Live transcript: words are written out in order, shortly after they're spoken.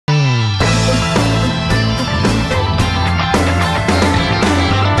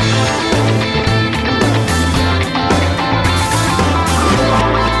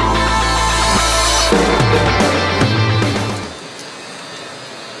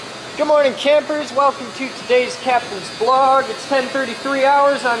Good morning, campers. Welcome to today's Captain's Blog. It's 10:33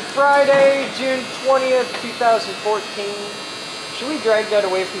 hours on Friday, June 20th, 2014. Should we drag that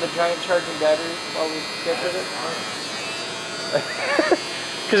away from the giant charging battery while we get with it?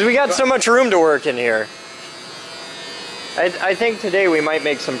 Because we got so much room to work in here. I think today we might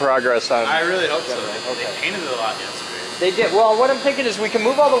make some progress on. I really hope so. Okay. They painted it a lot yesterday. They did. Well, what I'm thinking is we can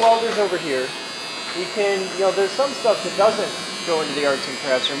move all the welders over here. We can, there's some stuff that doesn't go into the arts and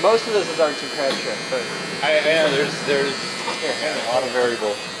crafts room. Most of this is arts and crafts room, but I know there's a lot of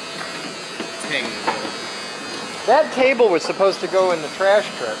variable things. That table was supposed to go in the trash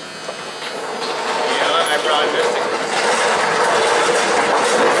truck. Yeah, I probably missed it.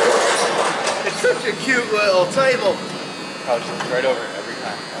 It's such a cute little table. Couch is right over it every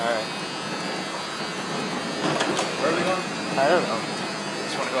time. Alright. Where are we going? I don't know.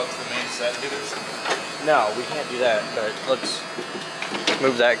 Just want to go up to the main set and do this? No, we can't do that, but let's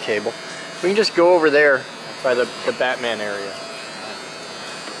move that cable. We can just go over there by the Batman area.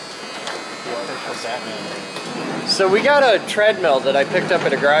 The official Batman area. So we got a treadmill that I picked up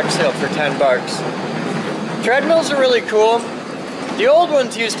at a garage sale for 10 bucks. Treadmills are really cool. The old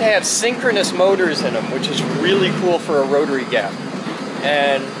ones used to have synchronous motors in them, which is really cool for a rotary gap.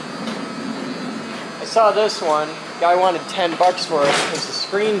 And I saw this one. Guy wanted 10 bucks for it because the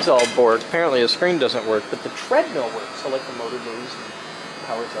screen's all bored. Apparently the screen doesn't work, but the treadmill works. So like the motor moves and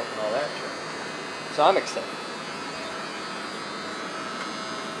powers up and all that shit. So I'm excited.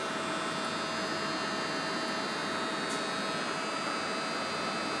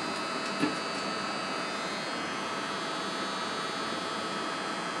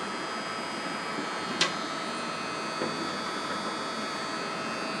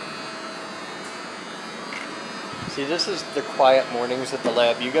 See, this is the quiet mornings at the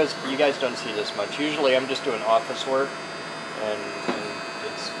lab. You guys don't see this much. Usually I'm just doing office work, and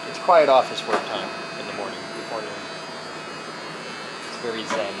it's quiet office work time in the morning, before noon. It's very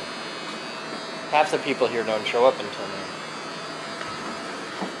zen. Half the people here don't show up until noon.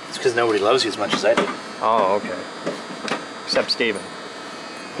 It's because nobody loves you as much as I do. Oh, okay. Except Steven.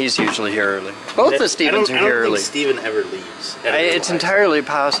 He's usually here early. Both the Stevens are here early. I don't think Steven ever leaves. It's entirely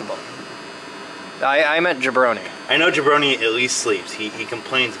possible. I meant Jabroni. I know Jabroni at least sleeps. He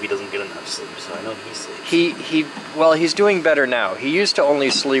complains if he doesn't get enough sleep, so I know he sleeps. Well, he's doing better now. He used to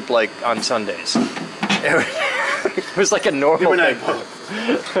only sleep like on Sundays. It was like a normal thing.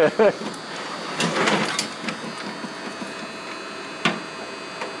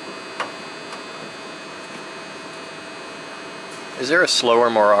 Is there a slower,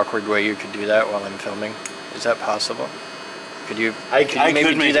 more awkward way you could do that while I'm filming? Is that possible? Could you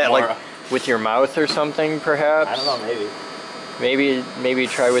maybe do that like with your mouth or something, perhaps? I don't know, maybe. Maybe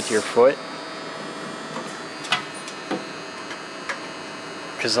try with your foot.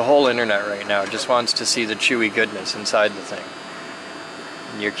 Because the whole internet right now just wants to see the chewy goodness inside the thing.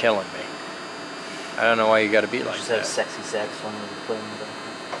 And you're killing me. I don't know why you gotta be like that. Just that. have sexy saxophone when you're playing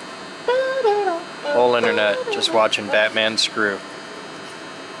the Whole internet just watching Batman screw.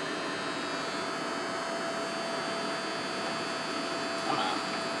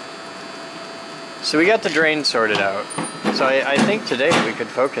 So we got the drain sorted out. So I think today we could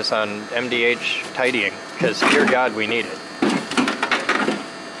focus on MDH tidying, because dear God, we need it.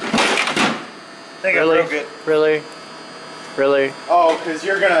 Really? Really? Really? Oh, because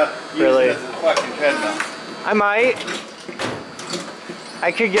you're gonna use Really? it as a fucking treadmill. I might.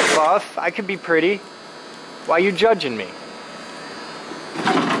 I could get buff. I could be pretty. Why are you judging me?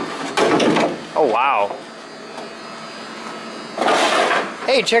 Oh, wow.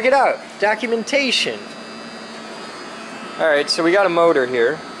 Hey, check it out. Documentation. Alright, so we got a motor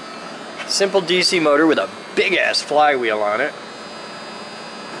here. Simple DC motor with a big-ass flywheel on it.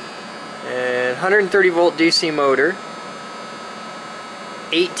 And 130 volt DC motor.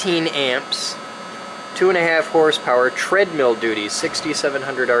 18 amps. 2.5 horsepower. Treadmill duty.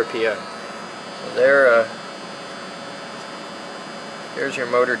 6,700 RPM. So there's your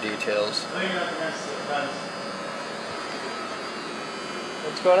motor details.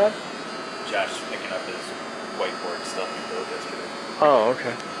 What's going on? Josh is picking up his whiteboard stuff he built yesterday. Oh,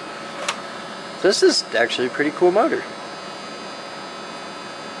 okay. This is actually a pretty cool motor.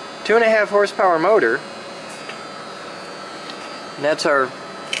 2.5 horsepower motor. And that's our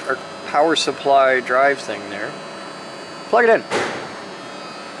power supply drive thing there. Plug it in.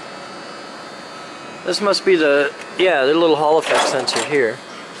 This must be the little Hall effect sensor here.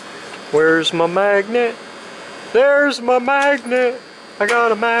 Where's my magnet? There's my magnet. I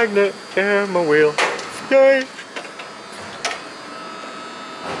got a magnet in my wheel. Yay!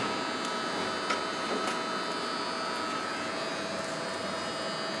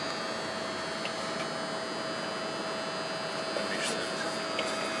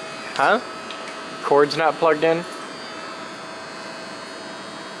 Huh? Cord's not plugged in?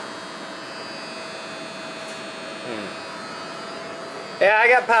 Yeah, I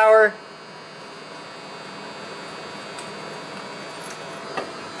got power.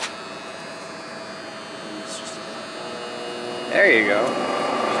 There you go.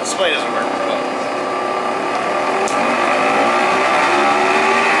 The display doesn't work for buttons.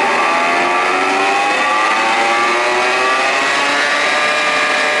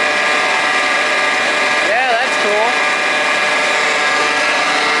 Yeah, that's cool.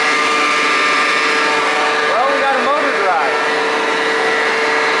 Well, we got a motor drive.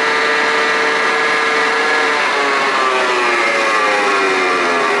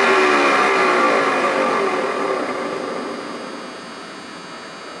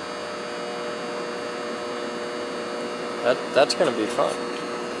 That's gonna be fun.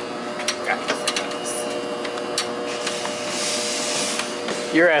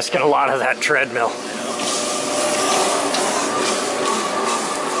 You're asking a lot of that treadmill.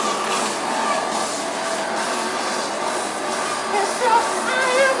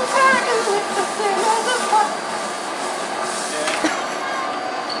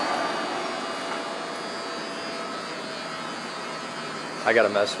 I gotta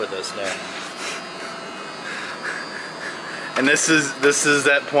mess with this now. And this is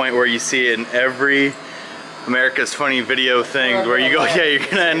that point where you see it in every America's Funny Video thing where you go, yeah, you're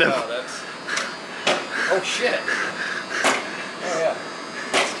gonna end up. Oh shit! Oh yeah,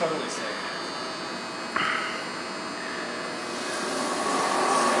 that's totally sick.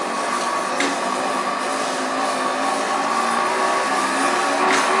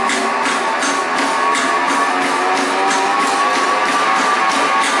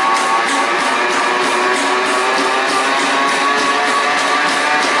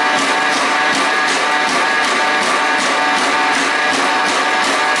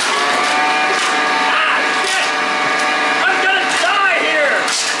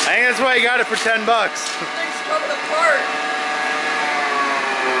 That's why you got it for $10. Things coming apart.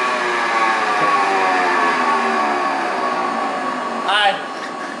 Hi.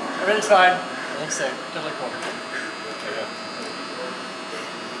 Everything's fine. Everything's safe. Totally cool.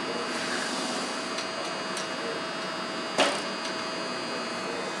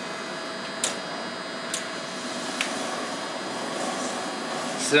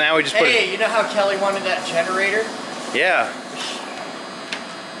 So now we just put it. Hey, you know how Kelly wanted that generator? Yeah.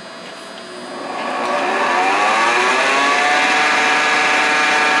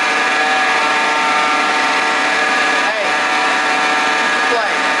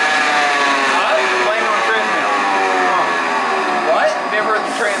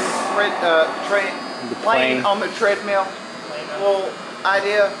 Playing on the treadmill. Well,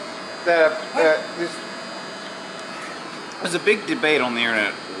 idea that there's a big debate on the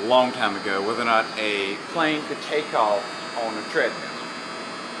internet a long time ago whether or not a plane could take off on a treadmill.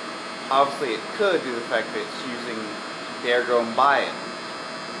 Obviously, it could due to the fact that it's using the air going by it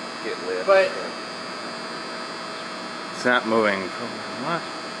to get lift. But It's not moving. What?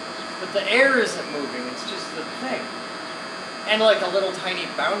 But the air isn't moving, it's just the thing. And like a little tiny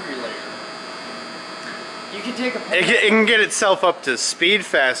boundary layer. You can take a It can get itself up to speed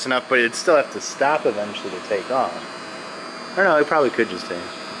fast enough, but it'd still have to stop eventually to take off. I don't know, it probably could just take.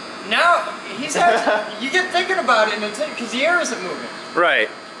 Now, you get thinking about it, and it's because the air isn't moving. Right.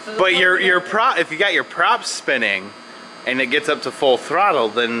 So But if you got your props spinning and it gets up to full throttle,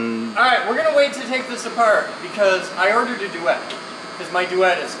 then... Alright, we're gonna wait to take this apart because I ordered a duet. Because my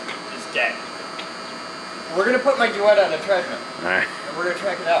duet is dead. We're gonna put my duet on a treadmill. Alright. And we're gonna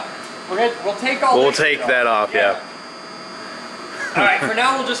check it out. We'll take all We'll take that off, yeah. Alright, for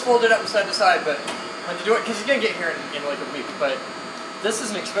now we'll just fold it up side to side, but when you do it, because you're gonna get here in like a week, but this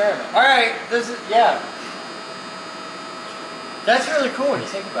is an experiment. Alright, this is, yeah. That's really cool when you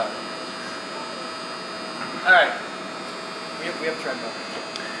think about it. Alright. We have treadmill.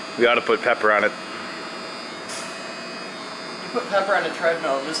 We ought to put pepper on it. You put pepper on a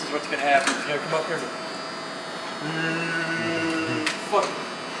treadmill, and this is what's gonna happen. It's gonna come up here. Fuck.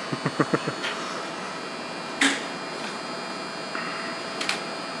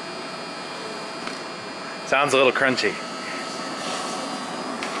 Sounds a little crunchy.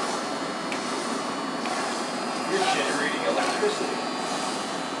 You're generating electricity.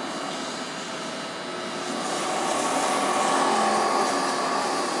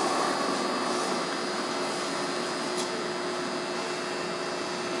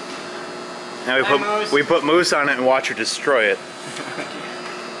 Now we put mousse on it and watch her destroy it.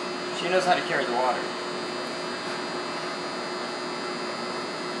 She knows how to carry the water.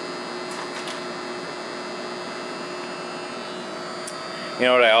 You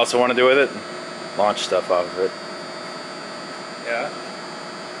know what I also want to do with it? Launch stuff off of it. Yeah.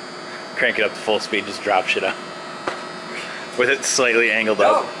 Crank it up to full speed, just drop shit out. With it slightly angled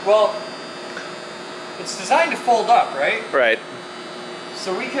up. Well, it's designed to fold up, right? Right.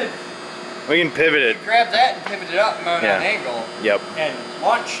 So we can pivot it. grab that and pivot it up and mount it on an angle. Yep. And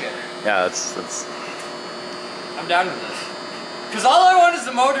launch shit. Yeah, that's. I'm down with this. Because all I want is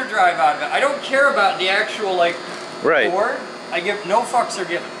the motor drive out of it. I don't care about the actual, like, board. I give no fucks are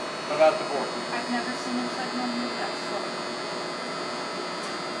given about the board. I've never seen a treadmill move that slow.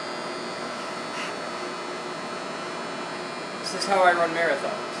 This is how I run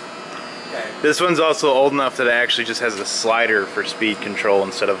marathons. Okay. This one's also old enough that it actually just has a slider for speed control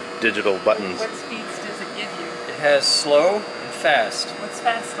instead of digital buttons. What speeds does it give you? It has slow and fast. What's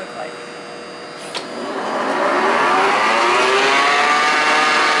fast look like? It's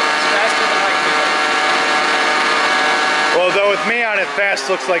faster than I can. Well, though with me on it, fast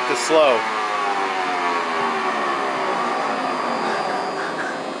looks like the slow.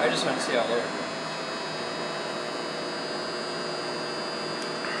 I just want to see how low it goes.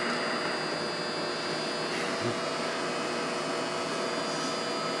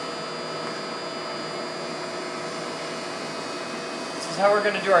 This is how we're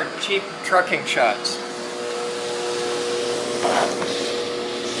going to do our cheap trucking shots.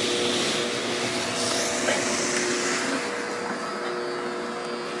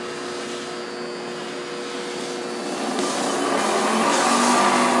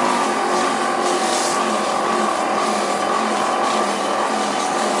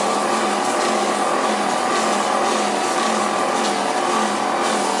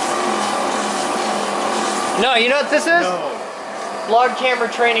 No, you know what this is? No. Vlog camera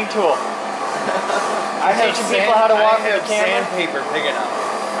training tool. I have teaching people how to walk I with have a camera. sandpaper big enough.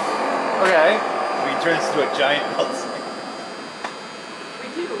 Okay. We turn this into a giant belt. We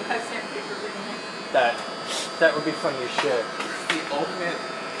do have sandpaper written in. That would be funny as shit. The ultimate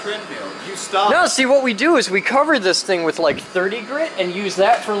treadmill. You stop. No, see what we do is we cover this thing with like 30 grit and use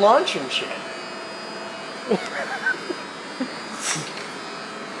that for launching shit.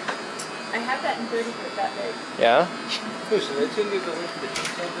 I have that in 30 grit that big. Yeah? Listen, they send you the link to the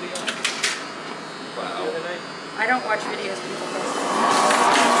detail video. Wow. I don't watch videos people post.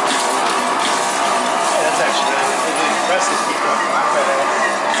 Yeah, that's actually really impressive. Keep going.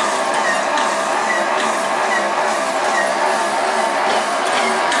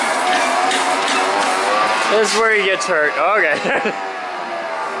 This is where he gets hurt. Okay.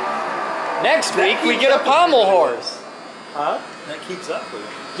 Next week we get a pommel horse. Huh? That keeps up with it.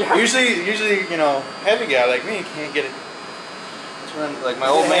 Yeah. Usually, you know, heavy guy like me can't get it. Like my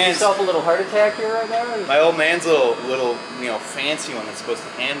old man's. Yourself a little heart attack here right now. My old man's little, you know, fancy one that's supposed to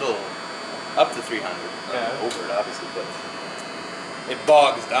handle up to 300. Yeah. Over it, obviously, but it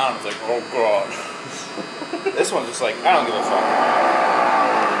bogs down. It's like, oh god. This one's just like, I don't give a fuck.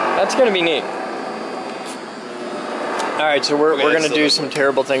 That's gonna be neat. All right, so we're gonna do some work.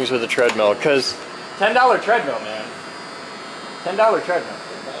 terrible things with a treadmill because $10 treadmill, man. $10 treadmill.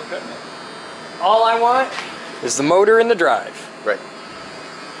 All I want is the motor and the drive. Right.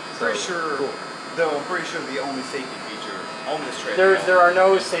 Pretty sure. Cool. Though I'm pretty sure the only safety feature on this treadmill. There are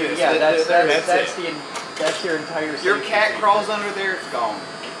no safety. Yeah, that's your entire safety. Your cat crawls under there, it's gone.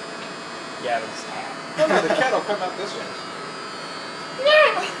 Yeah, but it's cat. Oh no, the cat will come out this way.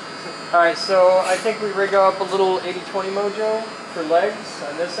 All right, so I think we rig up a little 80-20 mojo for legs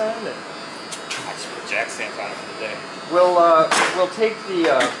on this end. And I just put jack stands on it for the day. we'll take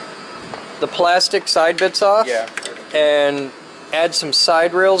the plastic side bits off. Yeah. And add some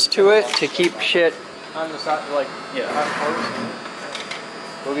side rails to it to keep shit on the side, like, on course.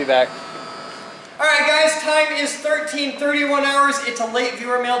 We'll be back. Alright guys, time is 13:31 hours. It's a late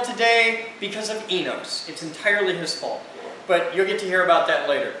viewer mail today because of Enos. It's entirely his fault. But you'll get to hear about that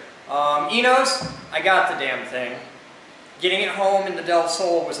later. Enos, I got the damn thing. Getting it home in the Del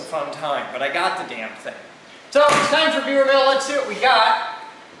Sol was a fun time, but I got the damn thing. So, it's time for viewer mail. Let's see what we got.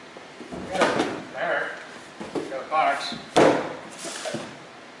 There. Got a box.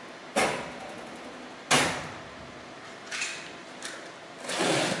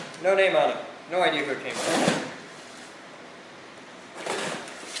 No name on it. No idea who it came from.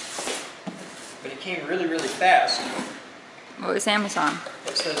 But it came really, really fast. What was Amazon?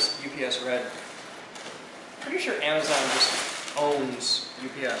 It says UPS Red. Pretty sure Amazon just owns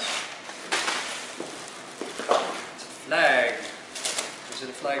UPS. It's a flag. Where's it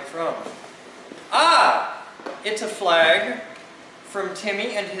a flag from? Ah! It's a flag from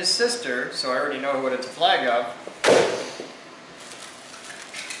Timmy and his sister, so I already know what it's a flag of.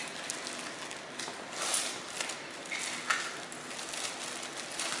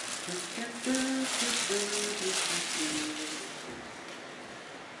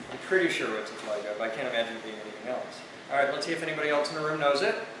 I'm pretty sure it's a flag of. I can't imagine it being anything else. Alright, let's see if anybody else in the room knows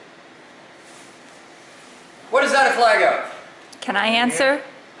it. What is that a flag of? Can I answer?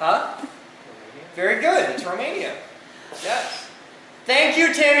 Huh? Very good. It's Romania. Yes. Thank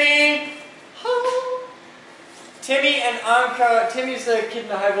you, Timmy. Timmy and Anka. Timmy's the kid in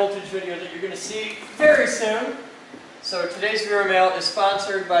the high voltage video that you're going to see very soon. So today's viewer mail is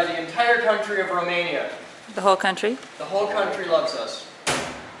sponsored by the entire country of Romania. The whole country? The whole country loves us.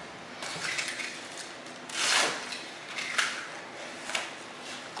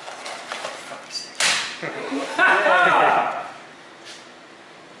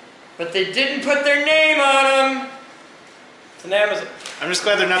 But they didn't put their name on them. It's an Amazon. I'm just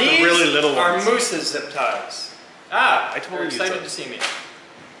glad they're not the really little ones. These are Moose's zip ties. Ah, I totally you're use excited those. to see me.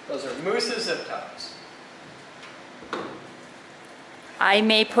 Those are Moose's zip ties. I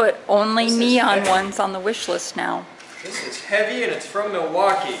may put only This is neon heavy. ones on the wish list now. This is heavy and it's from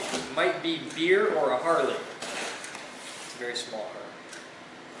Milwaukee. It might be beer or a Harley. It's a very small heart.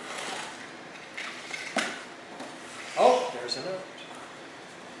 Oh, there's a note.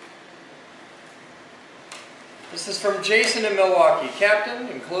 This is from Jason in Milwaukee. Captain,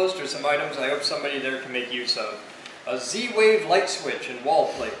 enclosed are some items I hope somebody there can make use of. A Z-Wave light switch and wall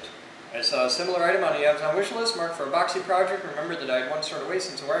plate. I saw a similar item on the Amazon wish list marked for a boxy project. Remembered that I had once stored away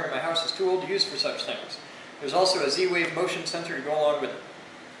since the wiring in my house is too old to use for such things. There's also a Z-Wave motion sensor to go along with it.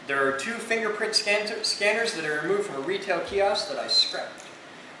 There are 2 fingerprint scanners that are removed from a retail kiosk that I scrapped.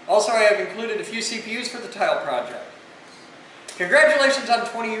 Also, I have included a few CPUs for the tile project. Congratulations on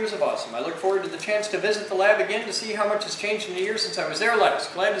 20 years of awesome. I look forward to the chance to visit the lab again to see how much has changed in the years since I was there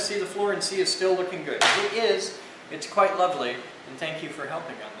last. Glad to see the floor and sea is still looking good. It is. It's quite lovely, and thank you for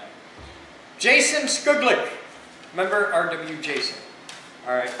helping on that. Jason Skuglik. Remember RW Jason.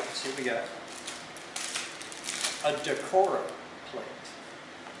 Alright, let's see what we got. A Decora plate.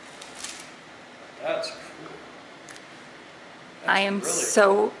 That's cool. That's I am really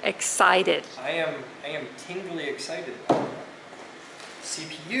so excited. I am tingly excited about that.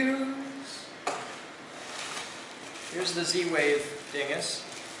 CPUs. Here's the Z-Wave dingus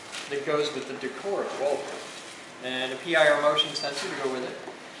that goes with the Decora wallpaper. And a PIR motion sensor to go with it.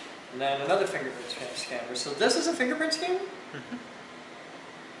 And then another fingerprint scanner. So this is a fingerprint scanner? Mm-hmm.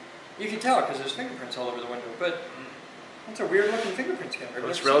 You can tell because there's fingerprints all over the window, but that's a weird looking fingerprint scanner. It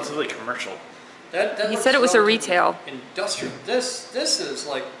was relatively commercial. That He looks said it was a relatively retail. Industrial. This is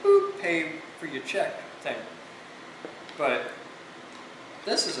like boop, pay for your check thing. But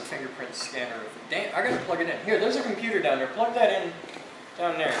this is a fingerprint scanner. Damn, I gotta plug it in. Here, there's a computer down there. Plug that in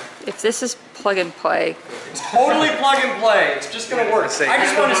down there. If this is plug and play, It's totally plug and play. It's just gonna work. say- I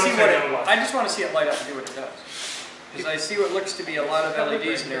just want to see what it. I just want to see it light up and do what it does. Because I see what looks to be a lot of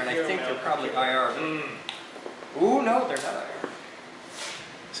LEDs in there, and I think they're probably IR. Ooh, no, they're not IR.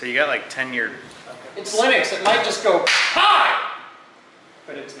 So you got like 10-year. It's Linux. It might just go hi,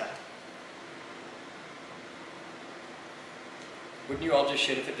 but it's not. Wouldn't you all just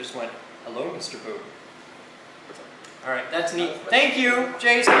shit if it just went, hello, Mr. Boden? All right, that's neat. Thank you,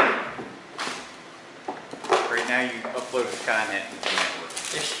 Jason. Right now you uploaded content into the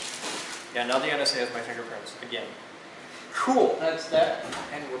network. Yeah, now the NSA has my fingerprints again. Cool. That's that.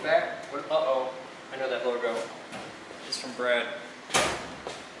 And we're back. Uh-oh. I know that logo. It's from Brad.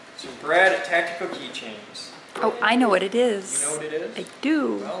 It's from Brad at Tactical Keychains. oh, I know what it is. You know what it is? I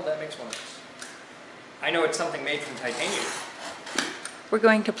do. Well, that makes one. I know it's something made from titanium. We're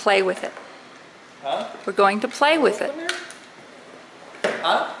going to play with it. Huh? We're going to play with it.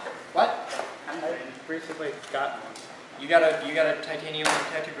 Huh? What? I recently got one. You got a titanium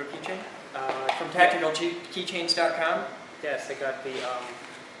tactical keychain? From tacticalkeychains.com? Yes, I got the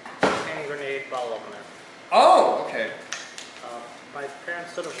hand grenade bottle opener. Oh, okay. My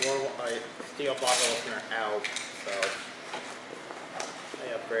parents sort of wore a steel bottle opener out, so I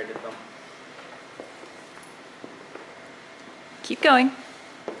upgraded them. Keep going.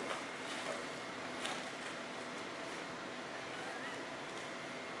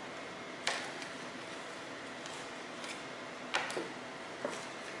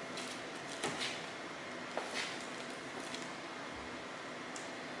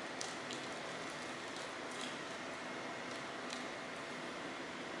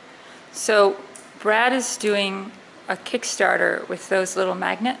 So Brad is doing a Kickstarter with those little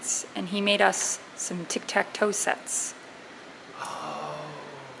magnets, and he made us some tic-tac-toe sets.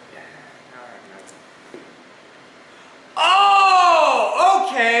 Oh,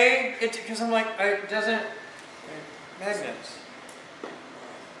 okay. It's because I'm like, it doesn't. Magnets. And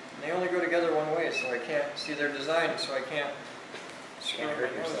they only go together one way, so I can't see their design, so I can't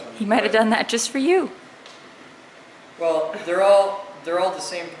He might have done that just for you. Well, they're all the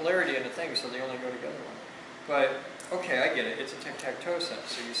same polarity in the thing, so they only go together. But okay, I get it. It's a tic-tac-toe set,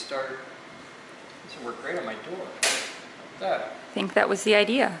 so you start. This will work great on my door. Like that. I think that was the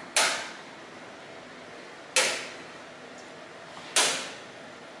idea.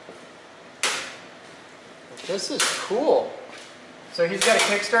 This is cool. So he's got a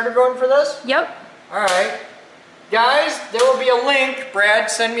Kickstarter going for this? Yep. All right. Guys, there will be a link.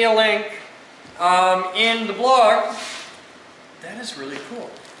 Brad, send me a link in the blog. That is really cool.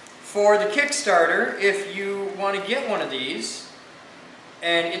 For the Kickstarter, if you want to get one of these,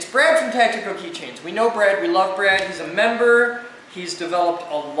 and it's Brad from Tactical Keychains. We know Brad, we love Brad. He's a member. He's developed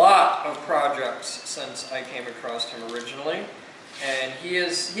a lot of projects since I came across him originally. And he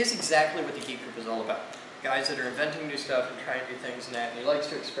is exactly what the Geek Group is all about. Guys that are inventing new stuff and trying to do things and that. And he likes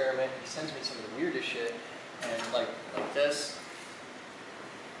to experiment. He sends me some of the weirdest shit. And like this,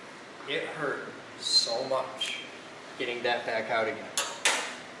 it hurt so much getting that back out again.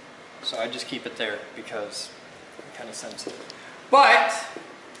 So I just keep it there because I'm kind of sensitive. But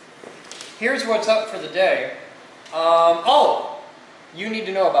here's what's up for the day. Oh, you need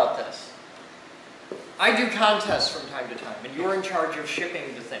to know about this. I do contests from time to time, and you're in charge of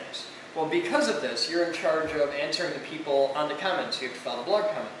shipping the things. Well, because of this, you're in charge of answering the people on the comments. You have to follow blog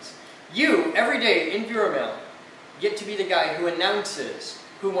comments. You, every day in Viewer Mail, get to be the guy who announces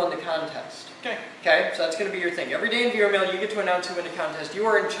who won the contest. Okay. Okay, so that's going to be your thing. Every day in Viewer Mail, you get to announce who won the contest. You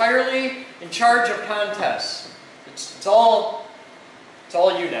are entirely in charge of contests. It's all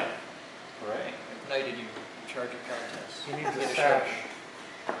you now. Right. I've knighted you in charge of contests. You need to start.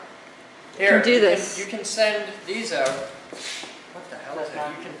 Here, You can do this. You can send these out. What the hell is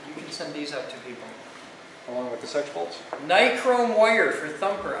that? You can send these out to people. Along with the sex bolts? Nichrome wire for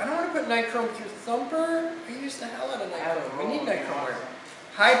Thumper. I don't want to put nichrome through Thumper. I use the hell out of nichrome. We need nichrome wire.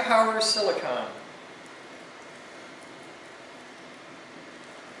 High power silicon.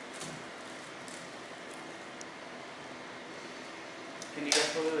 Can you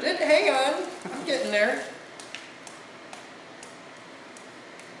guys believe it? Hang on. I'm getting there.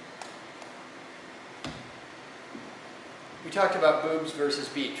 We talked about boobs versus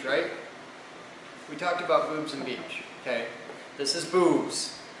beach, right? We talked about boobs and beach, okay? This is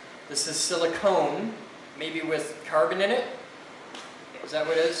boobs. This is silicone, maybe with carbon in it. Is that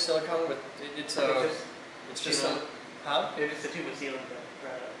what it is? Silicone with, it's just sealant. huh? It's just a tube of sealant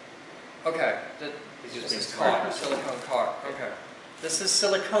that Okay, this is car, silicone car, okay. This is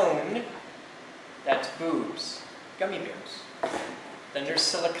silicone, that's boobs, gummy bears. Then there's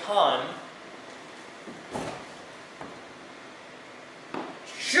silicone.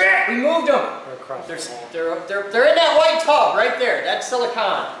 Shit, we moved them. They're in that white tub right there. That's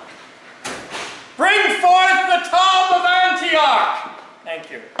silicon. Bring forth the tub of Antioch. Thank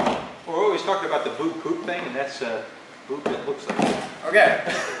you. We're always talking about the boob poop thing, and that's a boob that looks like that. Okay.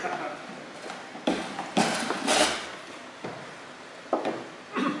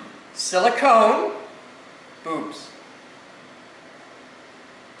 Silicone, boobs.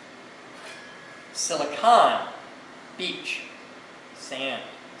 Silicon, beach, sand.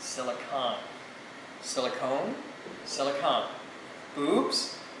 Silicon. Silicone, silicon.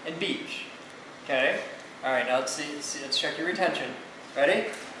 Boobs, and beach. Okay? Alright, now let's see, let's check your retention. Ready?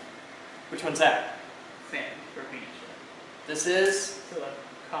 Which one's that? sand for beach. This is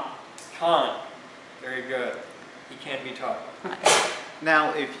Silicon. con. Very good. He can be taught.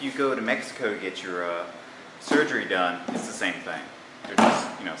 Now, if you go to Mexico to get your surgery done, it's the same thing. They're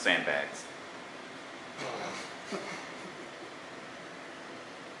just, sandbags.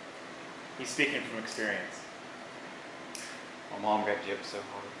 He's speaking from experience. My mom got gypped so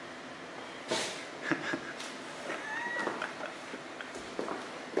hard.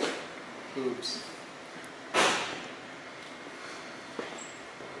 Boobs.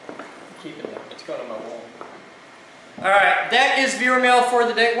 Keep it there. It's going on my wall. Alright, that is viewer mail for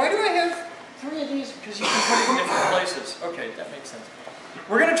the day. Why do I have 3 of these? Because you can put it in different places. Okay, that makes sense.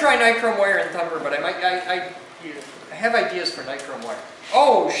 We're going to try nichrome wire and Thumper, but I have ideas for nichrome wire.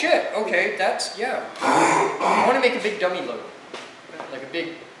 Oh, shit. Okay, that's, yeah. I want to make a big dummy load. Like a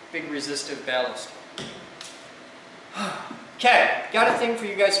big resistive ballast. Okay, got a thing for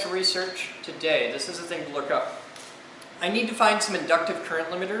you guys to research today. This is a thing to look up. I need to find some inductive current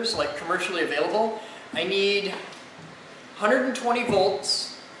limiters, like commercially available. I need 120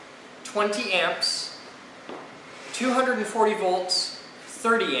 volts, 20 amps, 240 volts,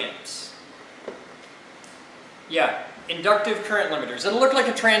 30 amps. Yeah, inductive current limiters. It'll look like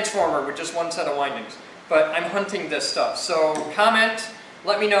a transformer with just one set of windings, but I'm hunting this stuff. So comment,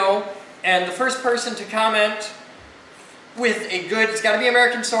 let me know, and the first person to comment with a good, it's got to be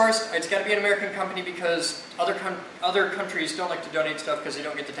American sourced, it's got to be an American company because other countries don't like to donate stuff because they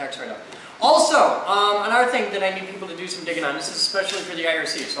don't get the tax write-off. Also, another thing that I need people to do some digging on, this is especially for the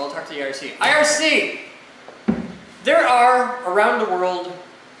IRC, so I'll talk to the IRC. IRC! There are, around the world,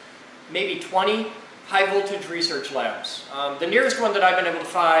 maybe 20 high voltage research labs. The nearest one that I've been able to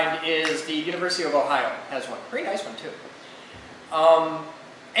find is the University of Ohio has one. Pretty nice one too.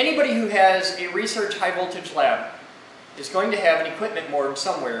 Anybody who has a research high voltage lab is going to have an equipment morgue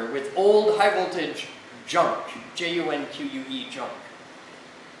somewhere with old high voltage junk, J-U-N-Q-U-E, junk.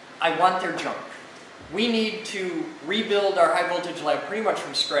 I want their junk. We need to rebuild our high voltage lab pretty much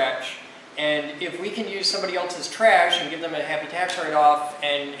from scratch, and if we can use somebody else's trash and give them a happy tax write-off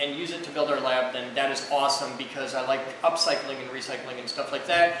and use it to build our lab, then that is awesome because I like upcycling and recycling and stuff like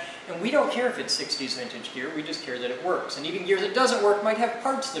that. And we don't care if it's 60s vintage gear, we just care that it works. And even gear that doesn't work might have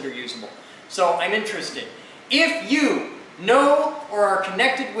parts that are usable. So I'm interested. If you know or are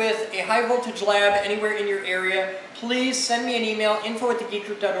connected with a high voltage lab anywhere in your area, please send me an email,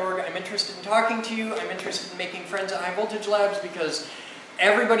 info@thegeekgroup.org. I'm interested in talking to you. I'm interested in making friends at high voltage labs because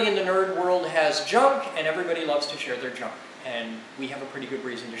everybody in the nerd world has junk and everybody loves to share their junk. And we have a pretty good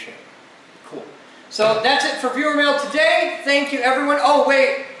reason to share. Cool. So that's it for viewer mail today. Thank you everyone. Oh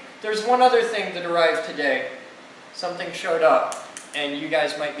wait, there's one other thing that arrived today. Something showed up and you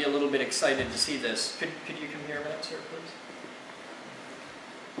guys might be a little bit excited to see this. Could you come here a minute, sir, please?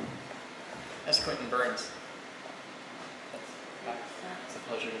 That's Quentin Burns. It's a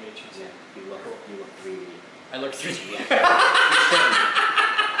pleasure to meet you, sir. You look 3D. I look 3D.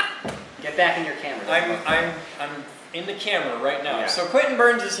 Get back in your camera. I'm in the camera right now. Yeah. So Quentin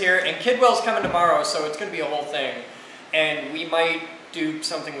Burns is here, and Kidwell's coming tomorrow, so it's going to be a whole thing. And we might do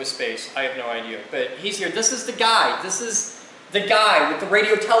something with space. I have no idea. But he's here. This is the guy. This is the guy with the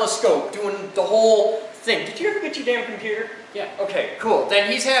radio telescope doing the whole thing. Did you ever get your damn computer? Yeah. Okay, cool.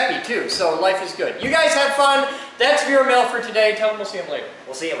 Then he's happy too, so life is good. You guys have fun. That's viewer mail for today. Tell him we'll see him later.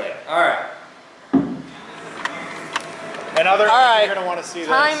 We'll see you later. All right. Another, All right. you're going to want to see this.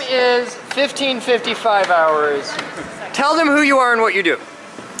 Time is 15:55 hours. Tell them who you are and what you do.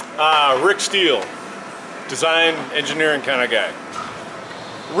 Rick Steele, design engineering kind of guy.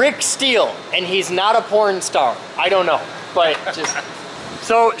 Rick Steele, and he's not a porn star. I don't know, but just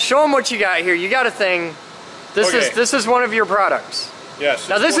so show them what you got here. You got a thing. This is one of your products. Yes.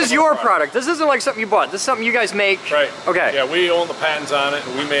 Now this is your product. This isn't like something you bought. This is something you guys make. Right. Okay. Yeah, we own the patents on it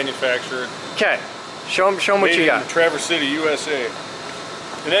and we manufacture it. Okay. Show them what you got. In Traverse City, USA.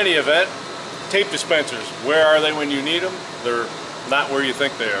 In any event, tape dispensers. Where are they when you need them? They're not where you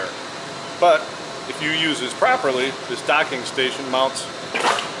think they are. But if you use this properly, this docking station mounts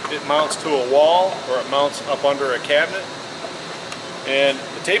to a wall or it mounts up under a cabinet. And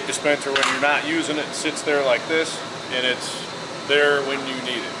the tape dispenser, when you're not using it, sits there like this, and it's there when you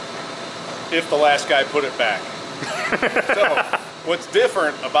need it. If the last guy put it back. So, what's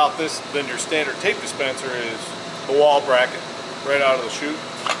different about this than your standard tape dispenser is the wall bracket right out of the chute.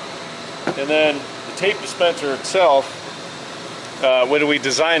 And then the tape dispenser itself, when we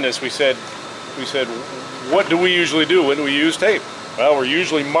designed this, we said, what do we usually do? When do we use tape? Well, we're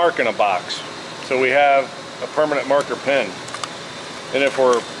usually marking a box. So we have a permanent marker pen. And if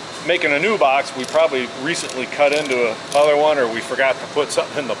we're making a new box, we probably recently cut into another one or we forgot to put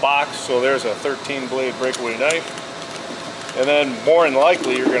something in the box, so there's a 13 blade breakaway knife. And then more than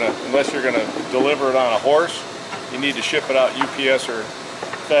likely, unless you're gonna deliver it on a horse, you need to ship it out UPS or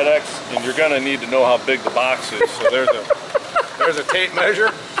FedEx, and you're gonna need to know how big the box is. So there's a tape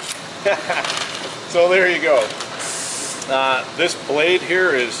measure. So there you go. This blade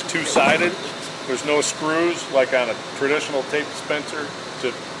here is two-sided. There's no screws like on a traditional tape dispenser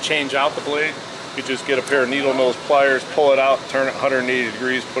to change out the blade. You just get a pair of needle nose pliers, pull it out, turn it 180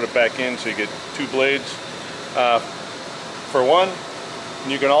 degrees, put it back in, so you get two blades for one.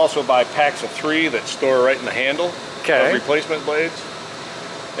 And you can also buy packs of 3 that store right in the handle of replacement blades.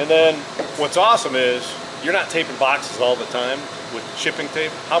 And then what's awesome is you're not taping boxes all the time with shipping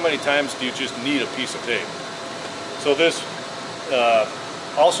tape. How many times do you just need a piece of tape? So this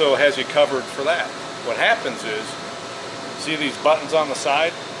also has you covered for that. What happens is, see these buttons on the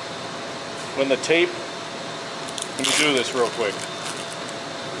side? When the tape, let me do this real quick.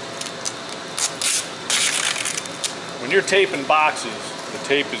 When you're taping boxes, the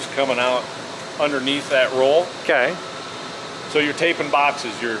tape is coming out underneath that roll. Okay. So you're taping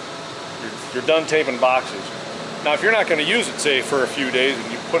boxes, you're done taping boxes. Now if you're not going to use it, say, for a few days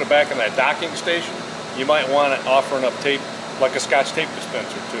and you put it back in that docking station, you might want to offer enough tape, like a Scotch tape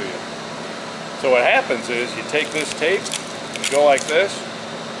dispenser, to you. So what happens is you take this tape and you go like this,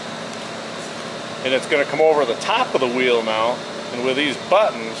 and it's going to come over the top of the wheel now, and with these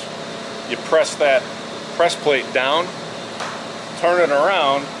buttons you press that press plate down, turn it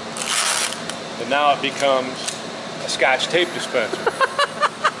around, and now it becomes a Scotch tape dispenser.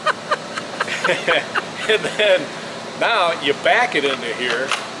 And then now you back it into here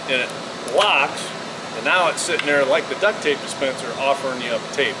and it locks, and now it's sitting there like the duct tape dispenser offering you up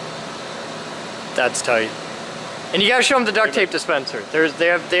tape. That's tight. And you gotta show them the duct tape dispenser. They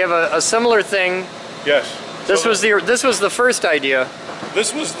have a similar thing. Yes. This was the first idea.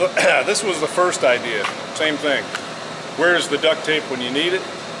 This was the this was the first idea. Same thing. Where's the duct tape when you need it?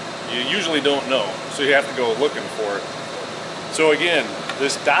 You usually don't know, so you have to go looking for it. So again,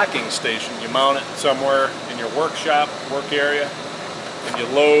 this docking station, you mount it somewhere in your workshop, work area, and you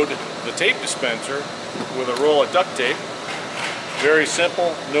load the tape dispenser with a roll of duct tape. Very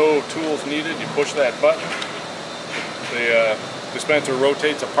simple, no tools needed. You push that button, the dispenser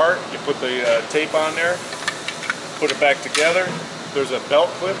rotates apart, you put the tape on there, put it back together. There's a belt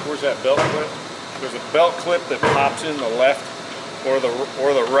clip. Where's that belt clip? There's a belt clip that pops in the left or the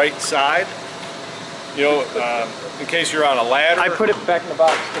right side. You know, in case you're on a ladder. I put it back in the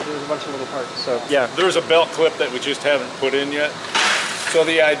box because there's a bunch of little parts. So yeah. There's a belt clip that we just haven't put in yet. So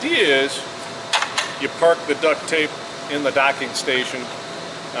the idea is you park the duct tape in the docking station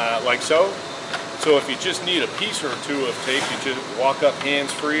like so. So if you just need a piece or two of tape, you just walk up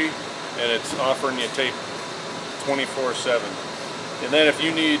hands-free and it's offering you tape 24/7. And then if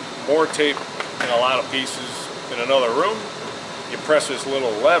you need more tape in a lot of pieces in another room, you press this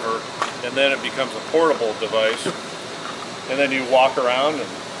little lever and then it becomes a portable device. And then you walk around and,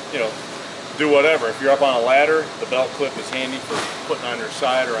 you know, do whatever. If you're up on a ladder, the belt clip is handy for putting on your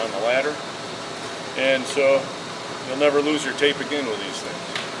side or on the ladder. And so you'll never lose your tape again with these things.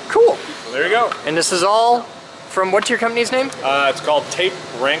 Cool. So there you go. And this is all from, what's your company's name? It's called Tape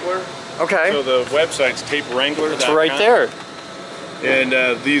Wrangler. Okay. So the website's TapeWrangler.com. It's right there. And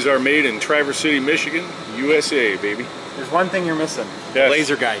these are made in Traverse City, Michigan, USA, baby. There's one thing you're missing. Yes.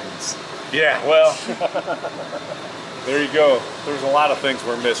 Laser guidance. Yeah, well, there you go. There's a lot of things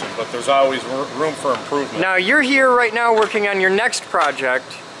we're missing, but there's always room for improvement. Now you're here right now working on your next project.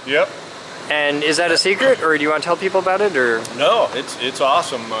 Yep. And is that a secret, or do you want to tell people about it, or? No, it's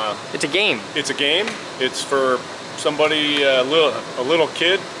awesome. It's a game. It's a game. It's for somebody, a little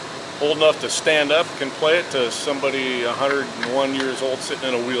kid, old enough to stand up, can play it, to somebody 101 years old sitting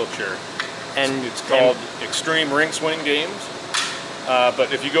in a wheelchair. And it's called Extreme Ring Swing Games.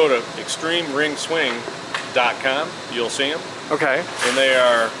 But if you go to extremeringswing.com, you'll see them. Okay. And they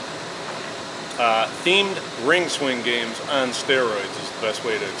are themed ring swing games on steroids is the best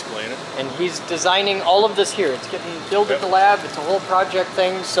way to explain it. And he's designing all of this here. It's getting built at the lab. It's a whole project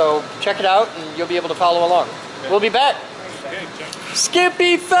thing. So check it out and you'll be able to follow along. We'll be back. Okay,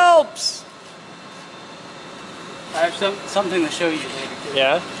 Skippy Phelps! I have something to show you later.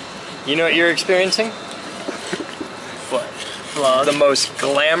 Yeah? You know what you're experiencing? What? Vlog? The most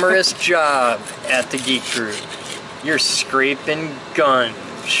glamorous job at the Geek Group. You're scraping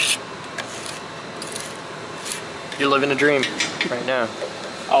guns. You're living a dream right now.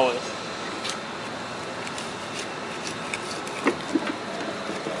 Always.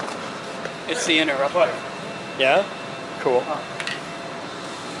 It's the interrupter. Yeah? Cool.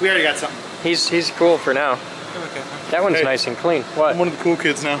 We already got something. He's cool for now. Okay. That one's Hey. nice and clean. What? I'm one of the cool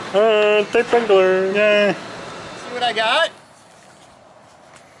kids now. Tape wrangler. Yeah. See what I got?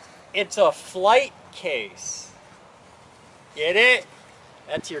 It's a flight case. Get it?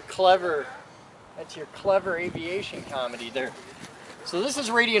 That's your clever aviation comedy there. So this is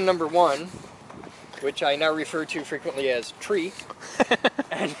radian number 1, which I now refer to frequently as tree.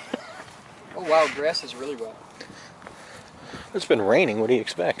 And, oh wow, grass is really wet. It's been raining, what do you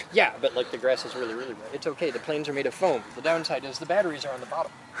expect? Yeah, but like the grass is really, really wet. It's okay, the planes are made of foam. The downside is the batteries are on the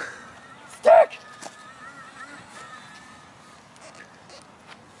bottom. Stack!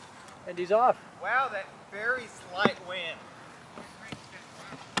 And he's off. Wow, that very slight wind.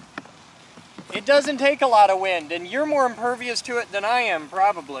 It doesn't take a lot of wind, and you're more impervious to it than I am,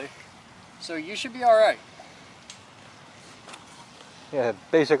 probably. So you should be alright. Yeah,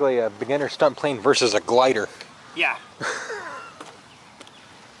 basically a beginner stunt plane versus a glider. Yeah.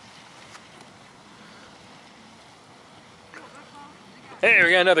 Hey,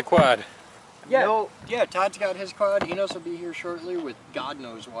 we got another quad. Yeah, yeah, Todd's got his quad. Enos will be here shortly with God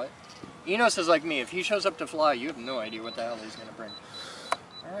knows what. Enos is like me. If he shows up to fly, you have no idea what the hell he's going to bring.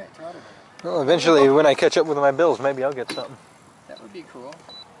 Alright, Todd. Well, eventually, when I catch up with my bills, maybe I'll get something. That would be cool.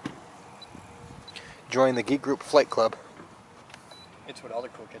 Join the Geek Group Flight Club. It's what all the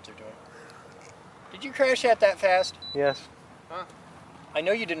cool kids are doing. Did you crash that fast? Yes. I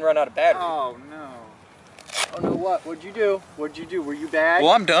know you didn't run out of battery. Oh no. Oh no, what? What'd you do? What'd you do? Were you bad?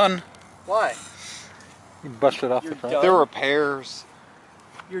 Well, I'm done. Why? You busted off You're the front. done? There were repairs.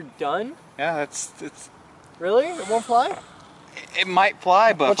 You're done? Yeah, it's. Really? It won't fly? It might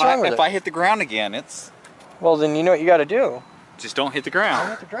fly, but What's wrong with if it? I hit the ground again, it's Well, then you know what you got to do. just don't hit the I ground.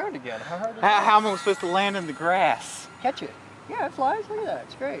 hit the ground again. How hard is How am I supposed to land in the grass? Catch it. Yeah, it flies. Look at that.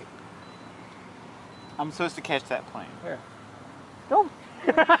 It's great. I'm supposed to catch that plane. Here. Go.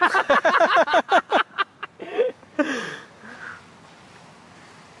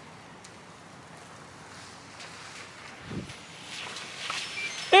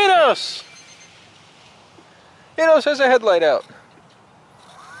 Enos! Enos has a headlight out.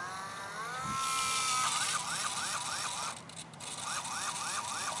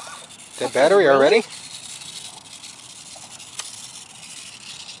 That battery already?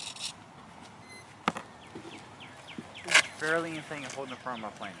 Barely anything holding the front of my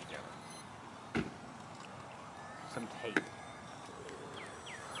plane together. Some tape.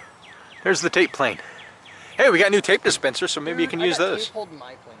 There's the tape plane. Hey, we got new tape dispensers, so maybe you can use those. Holding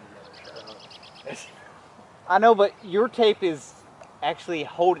my plane together. I know, but your tape is actually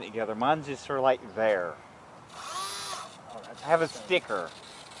holding it together. Mine's just sort of like there. I have a sticker.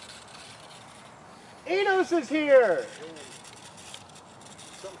 Enos is here!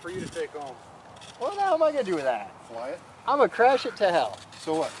 Something for you to take home. What the hell am I going to do with that? Fly it. I'm going to crash it to hell.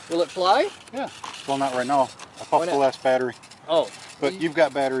 So what? Will it fly? Yeah. Well, not right now. I Why popped the not? last battery. Oh. But you've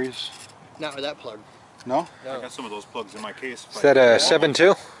got batteries. Not with that plug. No? No. I got some of those plugs in my case. Is that a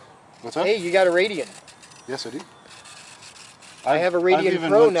 7.2? What's that? Hey, you got a Radian. Yes, I do. I have a I've Radian even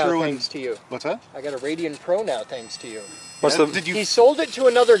Pro went now, through thanks to you. What's that? I got a Radian Pro now, thanks to you. What's Yeah, the? Did you? He sold it to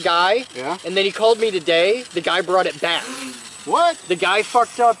another guy, Yeah. and then he called me today. The guy brought it back. What? The guy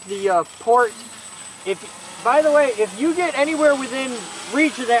fucked up the port. By the way, if you get anywhere within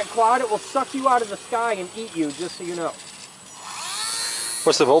reach of that quad, it will suck you out of the sky and eat you, just so you know.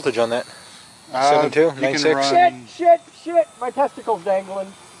 What's the voltage on that? 7.2? You can 9.6? run- Shit, my testicle's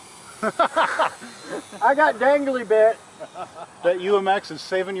dangling. I got dangly bit. That UMX is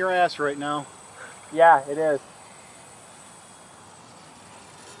saving your ass right now. Yeah, it is.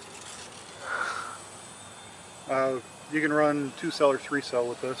 You can run 2-cell or 3-cell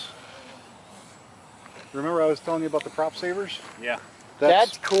with this. Remember I was telling you about the prop savers? Yeah.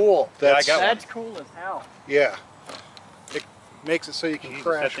 That's cool. That's, I got That's cool as hell. Yeah. It makes it so you can Jesus,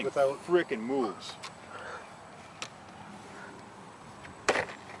 crash that thing without... frickin' moves.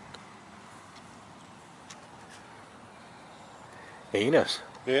 Hey, Enos.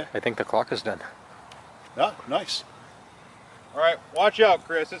 Yeah. I think the clock is done. Ah, nice. All right, watch out,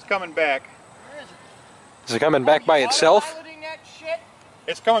 Chris. It's coming back. Is it coming back by itself? Autopiloting that shit?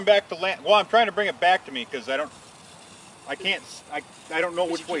 It's coming back to land. Well, I'm trying to bring it back to me because I don't know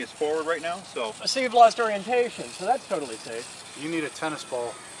which way is forward right now. So So you've lost orientation, so that's totally safe. You need a tennis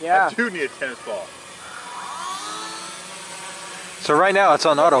ball. Yeah. I do need a tennis ball. So right now it's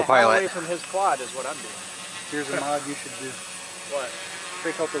on Away autopilot. from his quad is what I'm doing. Here's a mod you should do. What?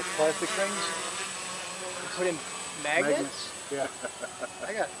 Take out those plastic things. Put in magnets? Yeah.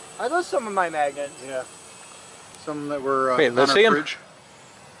 Are those some of my magnets? Yeah. Some that were Wait, on let's our see 'em. fridge.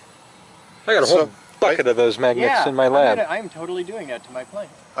 I got a whole So, bucket of those magnets in my lab. I'm totally doing that to my plane.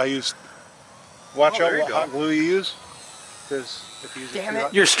 I used... Watch Oh, out there you what go. hot glue you use. Because if you use Damn too it.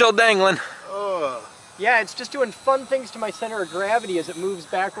 hot... You're still dangling. Ugh. Yeah, it's just doing fun things to my center of gravity as it moves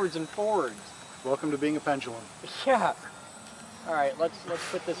backwards and forwards. Welcome to being a pendulum. Yeah. All right, let's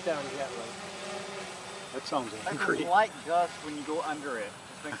put this down gently. That sounds That's angry. a light gust when you go under it.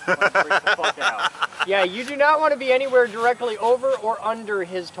 Just makes me want to freak the fuck out. Yeah, you do not want to be anywhere directly over or under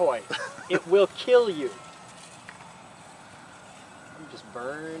his toy. It will kill you. I'm just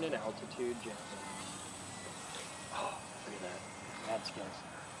burning altitude gently. Oh, look at that. That skills.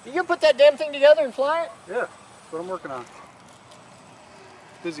 You gonna put that damn thing together and fly it? Yeah, that's what I'm working on.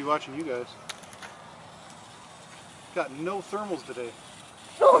 Busy watching you guys. Got no thermals today.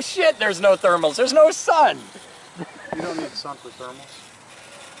 Oh shit, there's no thermals. There's no sun. You don't need sun for thermals.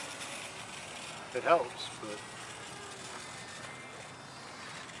 It helps, but...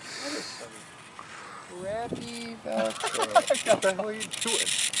 That is some crappy Velcro. What the hell are you doing?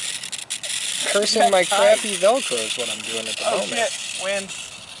 Cursing my crappy Velcro is what I'm doing at the Oh moment. shit, wind.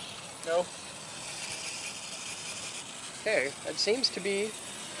 No. Okay, that seems to be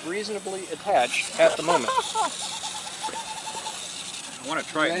reasonably attached at the moment. I want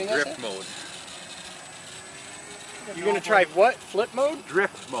to try it in Ready, drift mode. You're gonna try what? Flip mode?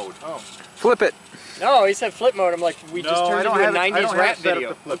 Drift mode. Oh. Flip it. No, he said flip mode. I'm like, we just turned into a 90s rap set up video.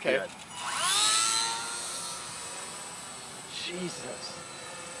 the flip Okay. yet. Jesus.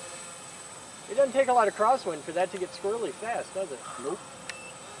 It doesn't take a lot of crosswind for that to get squirrely fast, does it? Nope.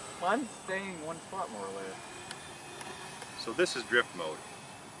 Mine's staying in one spot more or less. So this is drift mode.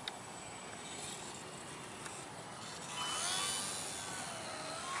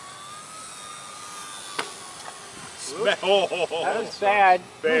 That was bad.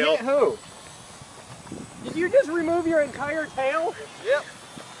 Fail. Who hit who? Did you just remove your entire tail? Yep.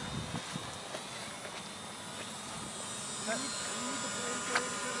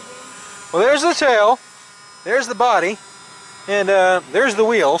 Well, there's the tail, there's the body, and there's the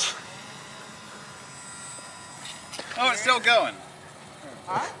wheels. Oh, it's still going.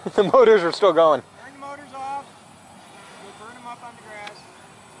 The motors are still going. Turn the motors off. We'll burn them up on the grass.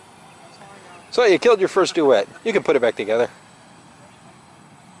 That's how I know. So you killed your first duet. You can put it back together.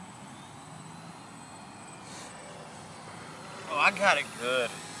 Oh, I got it good.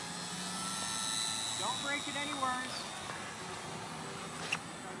 Don't break it any worse.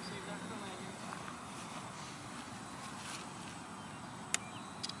 Try to save that for landing.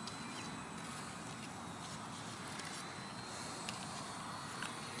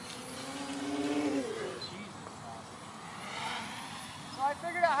 So I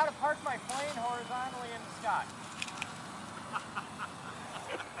figured out how to park my plane horizontally in the sky.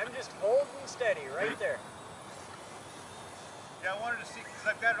 I'm just holding steady right there. Yeah, I wanted to see, because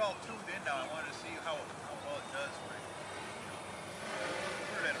I've got it all tuned in now, I wanted to see how well it does.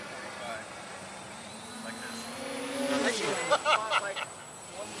 Put it at a 45. Like this.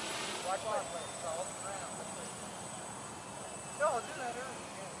 No, I'll do that early.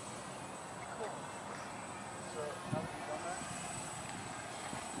 Cool. So, how have you done that?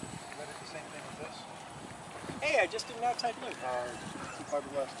 Is that the same thing with this? Hey, I just didn't outside loop. Some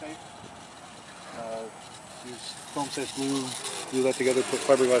fiberglass tape. Use foam safe glue, glue that together, put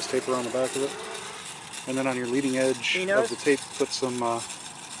fiberglass tape around the back of it. And then on your leading edge of the tape, put some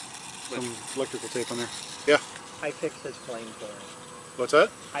electrical tape on there. Yeah. I fixed his plane for him. What's that?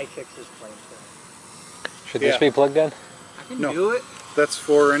 I fixed his plane for him. Should this be plugged in? I can do it. That's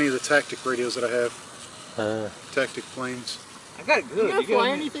for any of the tactic radios that I have. Tactic planes. I got it good. You gonna fly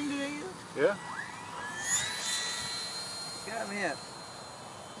anything today? Yeah. Got me in.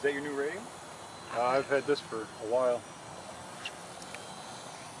 Is that your new radio? I've had this for a while.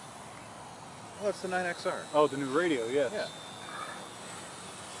 Oh, it's the 9XR. Oh, the new radio, yes. Yeah.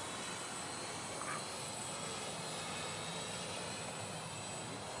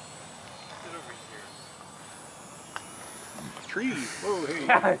 Get over here. Tree. Whoa, hey.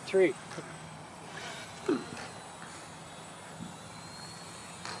 Yeah, tree.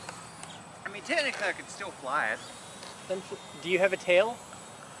 I mean, technically I could still fly it. Then do you have a tail?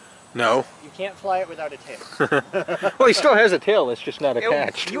 No. You can't fly it without a tail. Well, he still has a tail, it's just not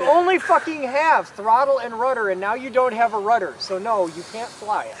attached. You only fucking have throttle and rudder, and now you don't have a rudder. So no, you can't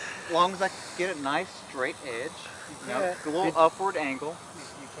fly it. As long as I get a nice straight edge, you know, Yeah. a little upward angle.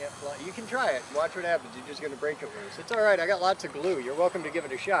 You can't fly. You can try it. Watch what happens. You're just gonna break it loose. It's all right. I got lots of glue. You're welcome to give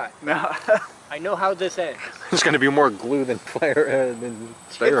it a shot. No. I know how this ends. It's going to be more glue than than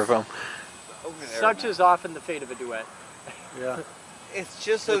styrofoam. Such is often the fate of a duet. Yeah. It's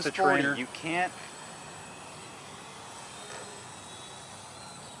just so It's a sporty. trainer. You can't.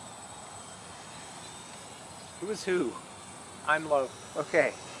 Who is who? I'm low.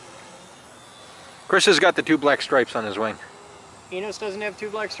 Okay. Chris has got the 2 black stripes on his wing. Enos doesn't have 2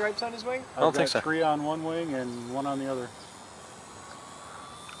 black stripes on his wing? I don't think so. 3 on one wing and 1 on the other.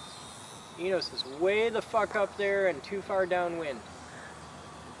 Enos is way the fuck up there and too far downwind.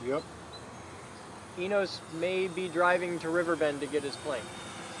 Yep. Enos may be driving to Riverbend to get his plane.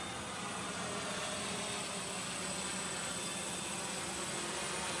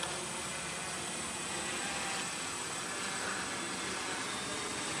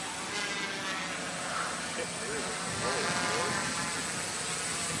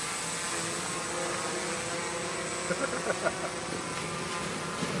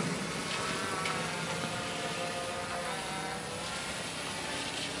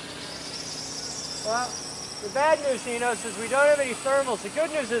 Well, the bad news, Enos, is we don't have any thermals. The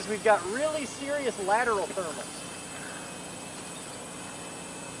good news is we've got really serious lateral thermals.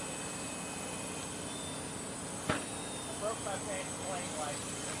 I broke my plane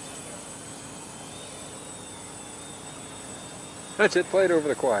license. That's it, play it over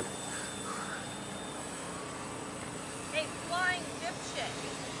the quad. Hey, flying dipshit.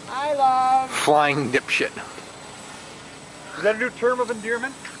 I love. Flying dipshit. Is that a new term of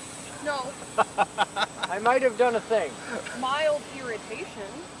endearment? No, I might have done a thing. mild irritation.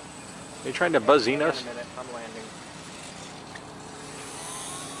 Are you trying to buzz Hang on Enos? a minute, I'm landing.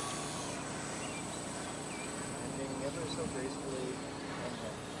 Landing ever so gracefully.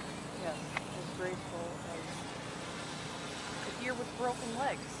 Yes. broken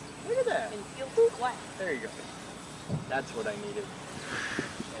legs Look at that. and feels flat. There you go. That's what I needed.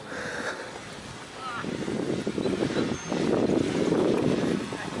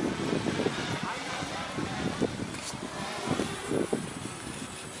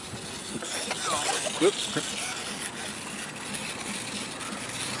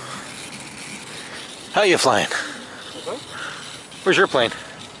 How you flying? Where's your plane?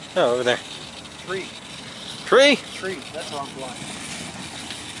 Oh, over there. Tree. Tree? Tree. That's how I'm flying.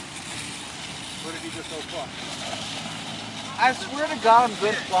 Where did you just go fly? I swear to God, I'm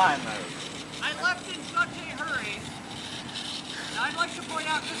good at flying those. I left in such a hurry. Now I'd like to point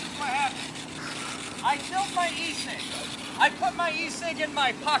out this is what happened. I filled my e-cig. I put my e-cig in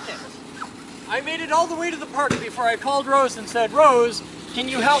my pocket. I made it all the way to the park before I called Rose and said, Rose, can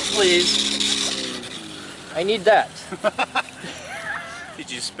you help please? I need that.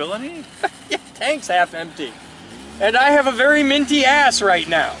 Did you spill any? Yeah, tank's half empty. And I have a very minty ass right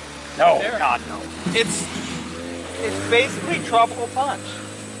now. No, God, no. It's basically tropical punch.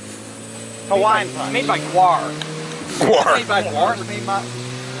 Hawaiian punch. Made by guar. Guar. Made by guar. It's made by.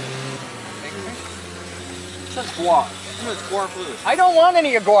 It says guar. No, it's guar fluid. I don't want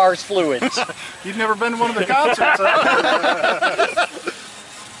any of guar's fluids. You've never been to one of the concerts, huh?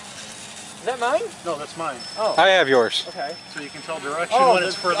 Is that mine? No, that's mine. Oh, I have yours. okay. So you can tell direction Oh, when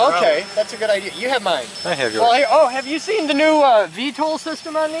it's further out. okay. That's a good idea. You have mine. I have yours. Well, hey, oh, have you seen the new VTOL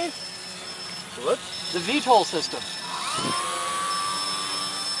system on these? What? The VTOL system.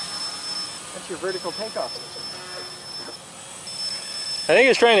 That's your vertical takeoff system. I think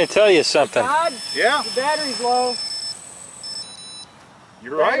it's trying to tell you something. God, Yeah, the battery's low.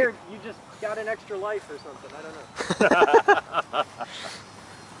 you're right. You just got an extra life or something. I don't know.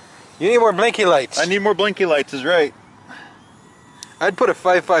 You need more blinky lights. I need more blinky lights, is right. I'd put a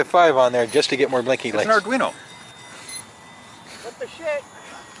 555 on there just to get more blinky It's lights. an Arduino. What the shit?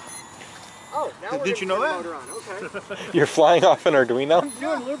 Oh, now we're Didn't you gonna know turn the motor on. Okay. You're flying off an Arduino?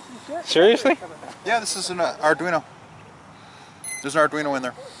 Doing loops and shit. Seriously? Yeah, this is an Arduino. There's an Arduino in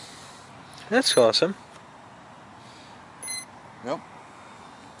there. That's awesome. Yep.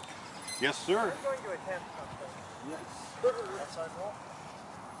 Yes, sir. I'm going to attempt something. Yes.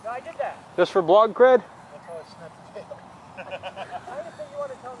 No, I did that. Just for blog cred? That's how I snapped the tail. Anything you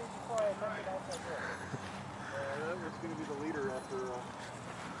want to tell me before I amend it outside door? That was going to be the leader after...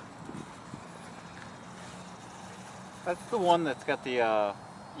 That's the one that's got the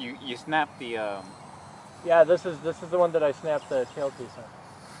you snap the Yeah, this is the one that I snapped the tail piece on.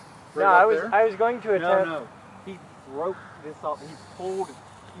 Right No, up I was going to attempt. No. He broke this up.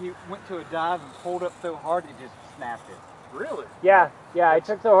 He went to a dive and pulled up so hard it just snapped it. Really? Yeah, I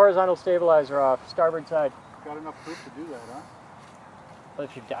took the horizontal stabilizer off, starboard side. Got enough proof to do that, huh? Well,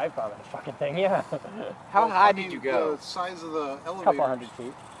 if you dive bomb the fucking thing, yeah. How high did you go? The size of the elevator. Couple 100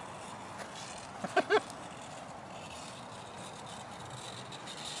 feet.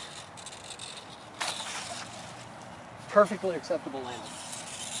 Perfectly acceptable landing.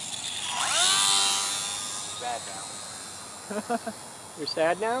 Bad now. You're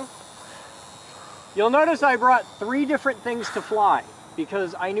sad now? You'll notice I brought 3 different things to fly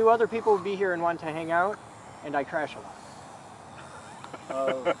because I knew other people would be here and want to hang out, and I crash a lot.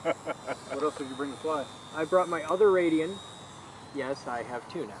 What else did you bring to fly? I brought my other Radian. Yes, I have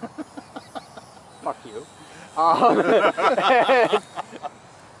 2 now. Fuck you.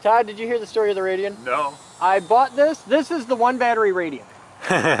 Todd, did you hear the story of the Radian? No. I bought this. This is the 1 battery Radian.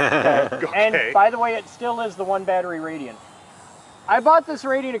 Okay. And by the way, it still is the 1 battery Radian. I bought this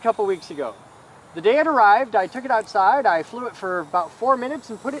Radian a couple weeks ago. The day it arrived, I took it outside, I flew it for about 4 minutes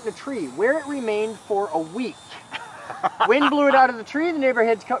and put it in a tree, where it remained for a week. Wind blew it out of the tree, the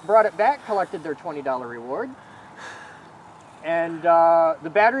neighborhoods brought it back, collected their $20 reward. And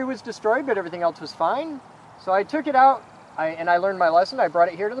the battery was destroyed, but everything else was fine. So I took it out, and I learned my lesson. I brought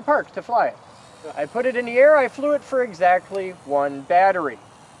it here to the park to fly it. I put it in the air, I flew it for exactly 1 battery,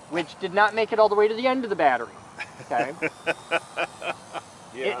 which did not make it all the way to the end of the battery. Okay?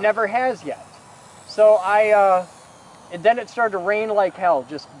 It never has yet. So and then it started to rain like hell,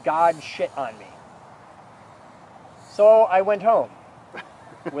 just God shit on me. So I went home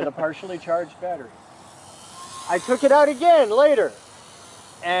with a partially charged battery. I took it out again later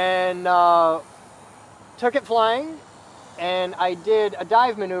and took it flying, and I did a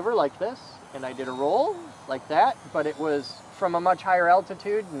dive maneuver like this, and I did a roll like that, but it was from a much higher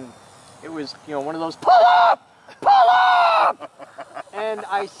altitude, and it was, you know, one of those pull up! Pull up! And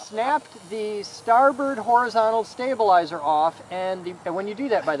I snapped the starboard horizontal stabilizer off, and when you do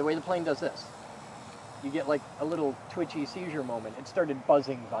that, by the way, the plane does this. You get like a little twitchy seizure moment. It started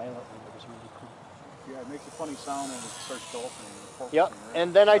buzzing violently. It was really cool. Yeah, it makes a funny sound and it starts dolphining. Yep,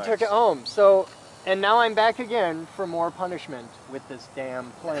 and then I took it home. So, and now I'm back again for more punishment with this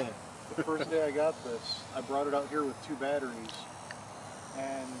damn plane. The first day I got this, I brought it out here with 2 batteries,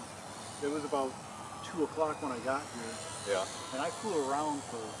 and it was about 2 o'clock when I got here. Yeah. And I flew around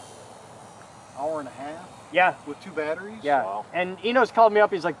for an hour and a half. Yeah. With 2 batteries. Yeah. Wow. And Enos called me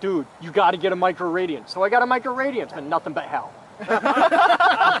up. He's like, "Dude, you got to get a micro radiant." So I got a micro radiant. It's been nothing but hell.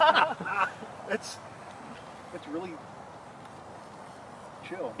 It's really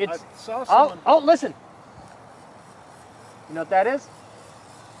chill. It's, I saw someone. oh, listen. You know what that is?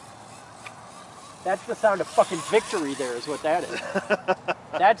 That's the sound of fucking victory there is what that is.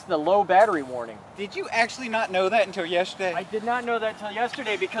 That's the low battery warning. Did you actually not know that until yesterday? I did not know that till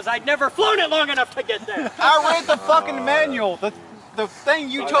yesterday because I'd never flown it long enough to get there. I read the fucking manual. The thing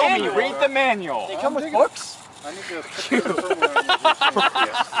you told me, read the manual. They come with books? I need to picture the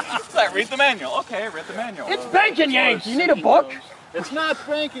firmware. It's like, read the manual. Okay, read the manual. It's Bank and Yank. You need a book? It's not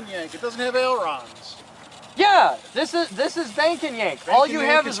Bank and Yank. It doesn't have ailerons. Yeah, this is Bank and Yank. Bank All and you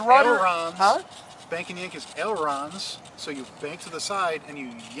Yank have is rudder. Ailerons. Huh? Bank and Yank is ailerons, so you bank to the side and you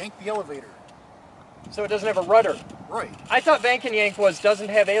yank the elevator. So it doesn't have a rudder. Right. I thought Bank and Yank doesn't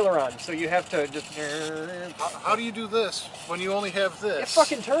have ailerons, so you have to just. How do you do this when you only have this? It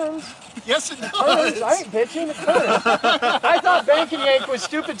fucking turns. Yes, it Turns. does. I ain't bitching. It turns. I thought Bank and Yank was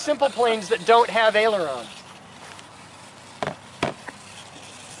stupid simple planes that don't have ailerons.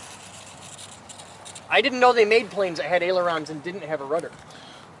 I didn't know they made planes that had ailerons and didn't have a rudder.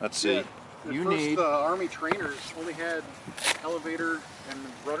 Let's see. At first, the Army trainers only had elevator and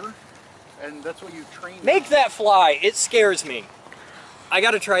rudder, and that's what you train. Make that fly. It scares me. I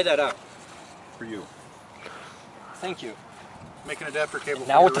got to try that out. For you. Thank you. Make an adapter cable.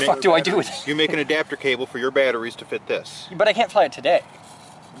 Now what the fuck do I do with it? You make an adapter cable for your batteries to fit this. But I can't fly it today.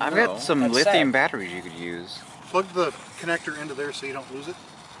 I've got some That's lithium sad. batteries you could use. Plug the connector into there so you don't lose it.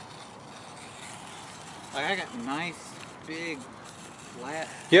 I got nice, big, flat.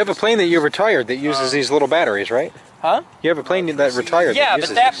 You have a plane that you retired that uses these little batteries, right? Huh? You have a plane that retired Yeah, that but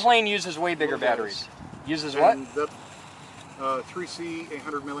uses that these. plane uses way bigger batteries. Uses what? And that 3C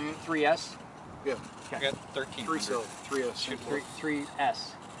 800 milliamp. 3S? Yeah. I got 13. 3 cell. 3S.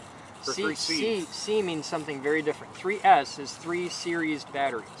 3S. Or 3C. C means something very different. 3S is 3 series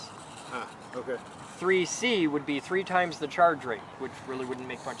batteries. Ah, okay. 3C would be 3 times the charge rate, which really wouldn't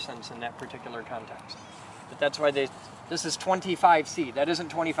make much sense in that particular context. But that's why this is 25C. That isn't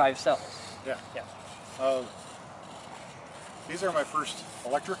 25 cells. Yeah. Yeah. These are my first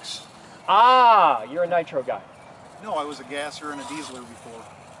electrics. Ah, you're a nitro guy. No, I was a gasser and a dieseler before.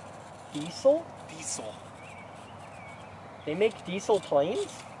 Diesel? Diesel. They make diesel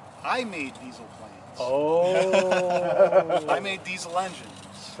planes? I made diesel planes. Oh. I made diesel engines.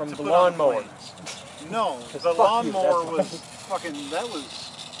 From to the put on lawnmower. planes. No, the fuck you, lawnmower that's was fucking, that was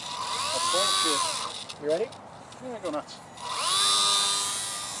a bullshit. You ready? Yeah, go nuts.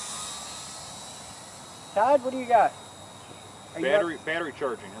 Todd, what do you got? Are you up? Battery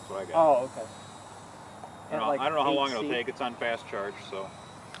charging, that's what I got. Oh, okay. I At like don't know how long it'll 8C. take. It's on fast charge, so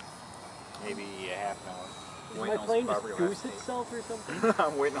maybe a half an hour. Does my plane just goose itself or something?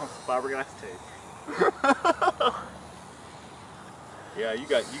 I'm waiting on some fiberglass tape. Yeah, you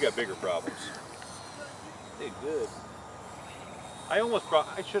got bigger problems. They good. I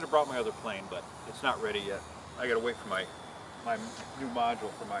should have brought my other plane, but it's not ready yet. I gotta wait for my new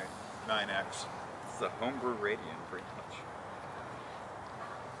module for my 9X. It's a homebrew Radiant, pretty much.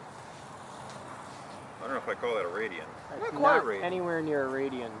 I don't know if I call that a Radiant. That's Not quite not a Radiant. anywhere near a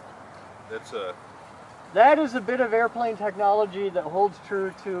Radian. That's a That is a bit of airplane technology that holds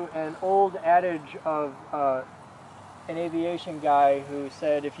true to an old adage of an aviation guy who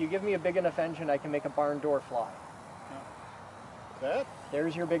said, if you give me a big enough engine, I can make a barn door fly. That?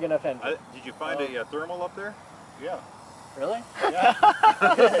 There's your big enough engine. did you find a thermal up there? Yeah. Really? Yeah.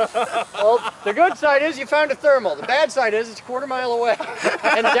 Well, the good side is you found a thermal. The bad side is it's a quarter mile away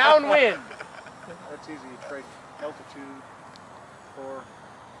and downwind. That's easy. You trade altitude for...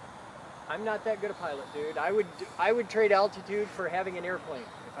 I'm not that good a pilot, dude. I would trade altitude for having an airplane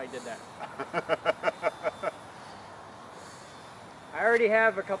if I did that. I already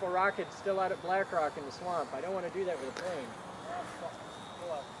have a couple rockets still out at Black Rock in the swamp. I don't want to do that with a plane.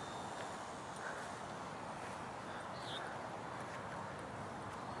 Go up.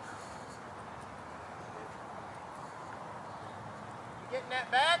 You getting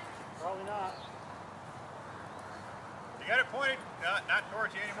that back? Probably not. You got it pointed not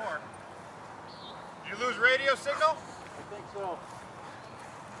towards you anymore. Did you lose radio signal? I think so.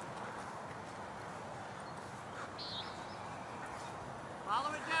 Follow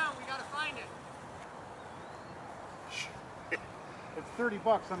it down. We got to find it. It's $30.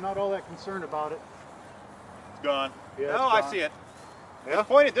 I'm not all that concerned about it. It's gone. Yeah, No, it's I gone. see it. Yeah? It's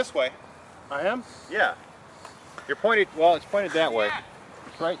pointed this way. I am? Yeah. You're pointed, well, it's pointed that way.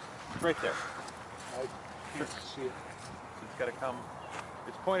 It's right there. I can't see it. It's got to come,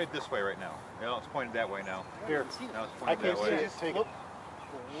 it's pointed this way right now. No, it's pointed that way now. Here. Now it's I pointed can't that see way. it. Take Look.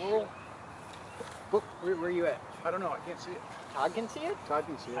 it. Look, where are you at? I don't know. I can't see it. Todd can see it? Todd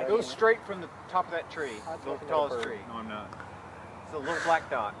can see it. Go straight from the top of that tree, Todd's the looking at a tallest bird. tree. No, I'm not. It's a little black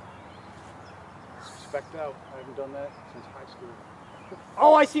dot. Specked out. I haven't done that since high school.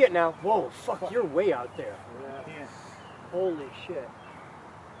 Oh, I see it now. Whoa, fuck, you're way out there. Yeah. Holy shit.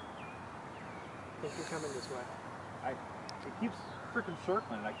 I think you're coming this way. It keeps freaking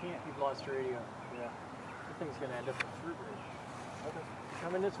circling. I can't. You've lost your radio. Yeah. The thing's gonna end up in the fruit ridge. Okay.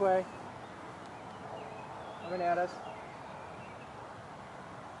 Coming this way. Coming at us.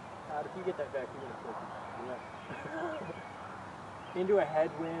 Todd, if you get that back, you're gonna flip it. Yeah. Into a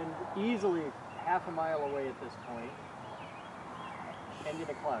headwind, easily half a mile away at this point. And in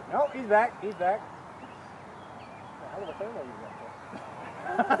a cloud. No, he's back. He's back. The hell of a thermal you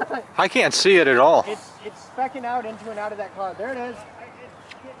got there. I can't see it at all. It's specking out into and out of that cloud. There it is.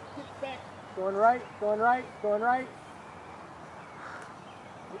 Get back. Going right, going right, going right.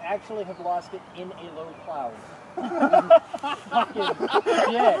 You actually have lost it in a low cloud. Fucking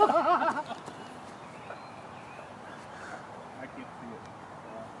shit. I can't see it.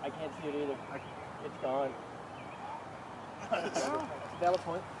 I can't see it either. It's gone. Valid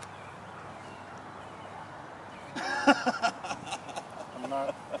point. I'm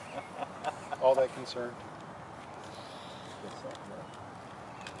not all that concerned.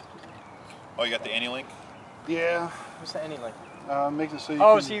 Oh, you got the AnyLink? Yeah. What's the AnyLink? Makes it so you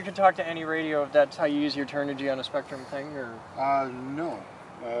Oh, can... so you can talk to any radio if that's how you use your Turnigy on a Spectrum thing, or? No.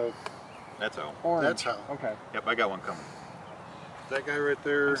 That's how. Orange. That's how. Okay. Yep, I got one coming. That guy right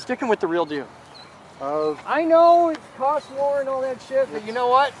there. I'm sticking with the real deal. Uh, I know it costs more and all that shit, but you know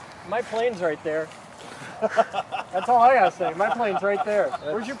what? My plane's right there. That's all I gotta say. My plane's right there.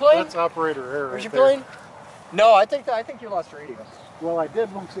 Where's your plane? That's operator error. Where's your right plane? No, I think you lost radio. there. Well, I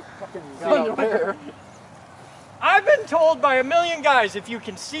did once it fucking got Got out there. I've been told by a million guys, if you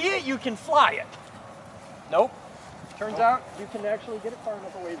can see it, you can fly it. Nope. Turns out you can actually get it far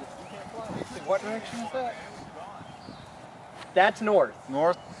enough away that you can't fly it. What direction is that? That's north.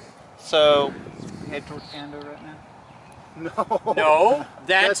 North? So, Head towards Canada right now. No. no,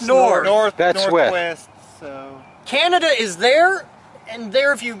 that's That's north. North, That's northwest. So Canada is there, and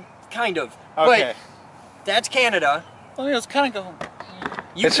there if you kind of. okay. But that's Canada. Well, it's kind of going.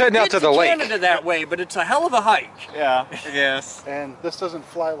 You It's can heading out get to the lake. Canada that way, but it's a hell of a hike. Yeah. Yes. And this doesn't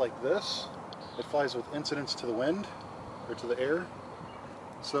fly like this. It flies with incidence to the wind, or to the air.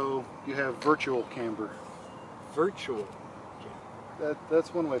 So you have virtual camber. Virtual.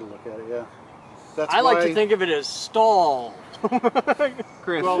 That's one way to look at it, yeah. That's I like why- to think of it as stall.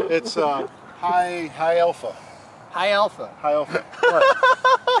 Chris. Well, it's high alpha. High alpha. High alpha.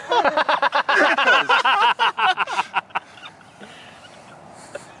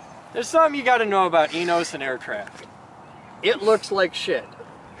 There's something you got to know about Enos and air traffic. It looks like shit.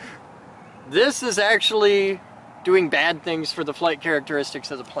 This is actually doing bad things for the flight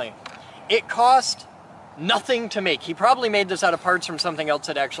characteristics of the plane. It cost nothing to make. He probably made this out of parts from something else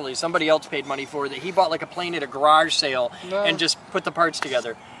that actually somebody else paid money for, that he bought like a plane at a garage sale and just put the parts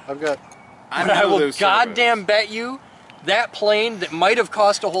together. I've got... I will goddamn bet you that plane that might have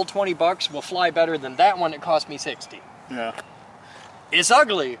cost a whole 20 bucks will fly better than that one that cost me 60. Yeah. It's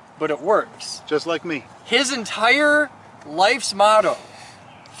ugly, but it works. Just like me. His entire life's motto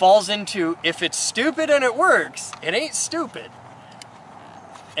falls into, if it's stupid and it works, it ain't stupid.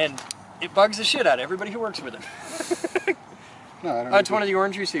 And it bugs the shit out of everybody who works with it. No, I don't It's one of the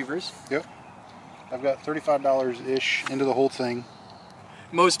orange receivers. Yep. I've got $35-ish into the whole thing.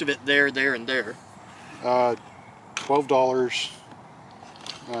 Most of it there, and there. $12.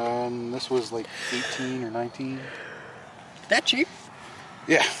 This was like 18 or 19. That cheap?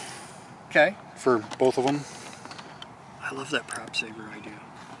 Yeah. Okay. For both of them. I love that prop saver idea.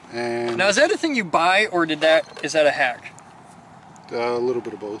 And Now, is that a thing you buy, or is that a hack? a little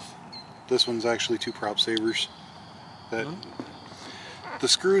bit of both. This one's actually two prop savers. That the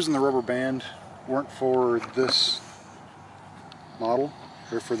screws and the rubber band weren't for this model,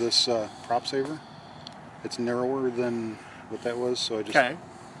 or for this prop saver. It's narrower than what that was, so I just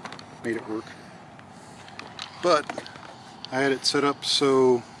made it work. But I had it set up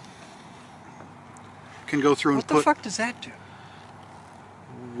so I can go through and What the fuck does that do?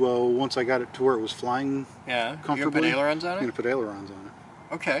 Well, once I got it to where it was flying comfortably, you gonna put ailerons on it? I'm gonna put ailerons on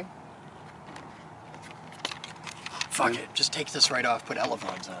it. Okay. Fuck it. Just take this right off, put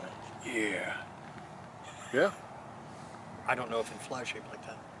elevons on it. Yeah. Yeah? I don't know if it'd fly shaped like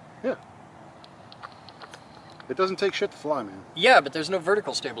that. Yeah. It doesn't take shit to fly, man. Yeah, but there's no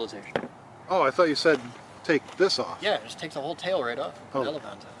vertical stabilization. Oh, I thought you said take this off. Yeah, just take the whole tail right off and put elevons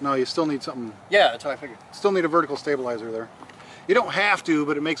on it. No, you still need something. Yeah, that's how I figured. Still need a vertical stabilizer there. You don't have to,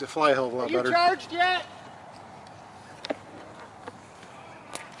 but it makes it fly a hell of a lot better. You charged yet?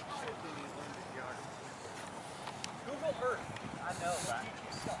 Google Earth. I know that.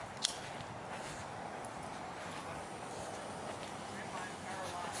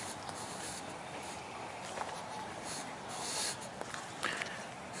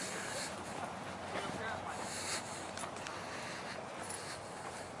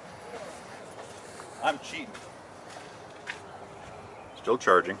 I'm cheating. Still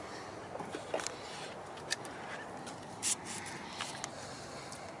charging.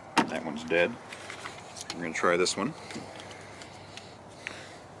 That one's dead. We're gonna try this one.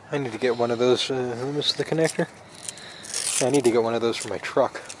 I need to get one of those. This is the connector. I need to get one of those for my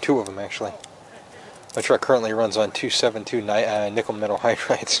truck. 2 of them actually. My truck currently runs on 272 nickel metal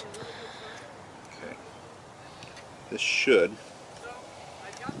hydrides. Okay. This should.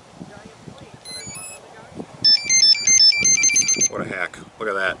 What a hack. Look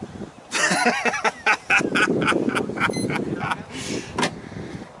at that.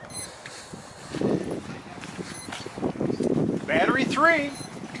 Battery 3.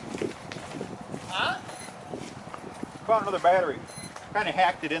 Huh? Found another battery. Kind of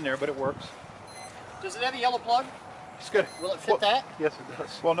hacked it in there, but it works. Does it have a yellow plug? It's good. Will it fit that? Yes, it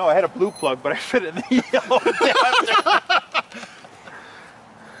does. Well, no, I had a blue plug, but I fit it in the yellow adapter.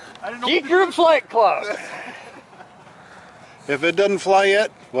 I didn't know. Geek Group Flight Club. If it doesn't fly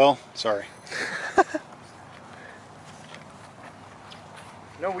yet, well, sorry.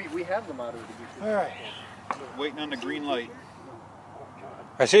 No, we have them out of the Geek Group. All right. Waiting on the green light.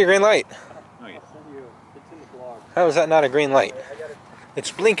 I see a green light. Oh, yeah. How is that not a green light? It's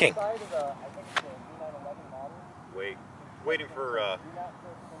blinking. Waiting for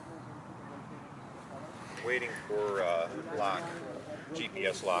lock,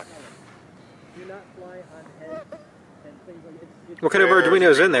 GPS lock. What kind of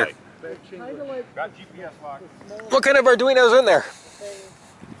Arduino's in there? Got GPS lock. What kind of Arduino's in there?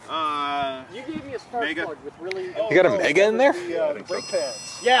 You gave me a spark Mega. plug with really. You got a Mega in there? The brake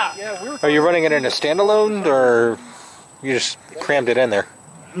pads. Yeah. We were Are you running it in a standalone, or you just crammed it in there?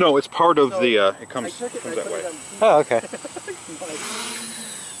 No, it's part of the. It comes that way. Oh, okay.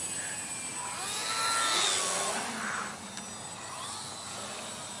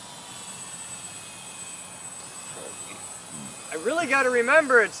 I really got to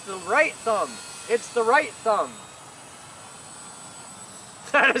remember it's the right thumb. It's the right thumb.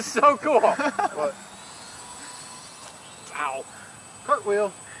 That is so cool. What? Ow.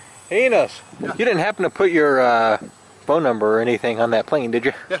 Cartwheel. Hey, Enos, you didn't happen to put your phone number or anything on that plane, did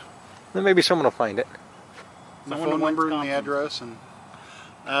you? Yeah. Then maybe someone will find it. The phone number and the address, and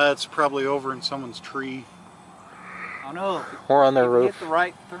it's probably over in someone's tree. Oh no. Or on their If you roof. hit the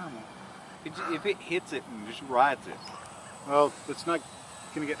right thermal. If it hits it and just rides it. Well, it's not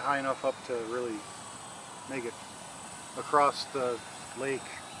going to get high enough up to really make it across the lake.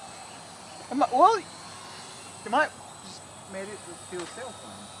 Well, you might just made it do a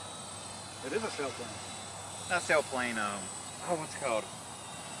sailplane. It is a sailplane. Not sailplane, oh, what's it called?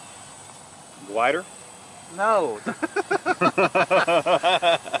 Glider? No.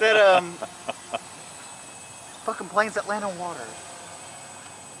 That, fucking planes that land on water.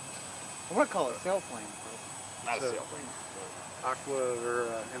 I want to call it sailplane. Not a So- sailplane. Aqua or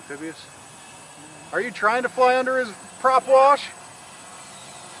amphibious. Are you trying to fly under his prop wash?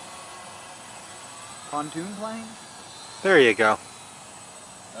 Pontoon plane? There you go.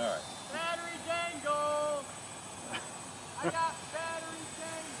 Alright. Battery dangle. I got battery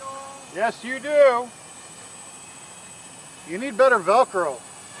dangle. Yes, you do. You need better Velcro.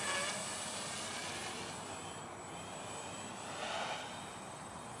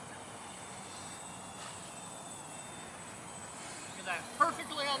 Look at that.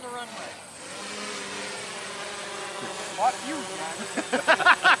 Perfectly on the runway. What you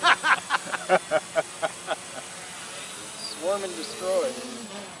Swarm and destroy.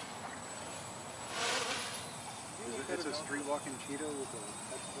 It's a street walking Cheeto with a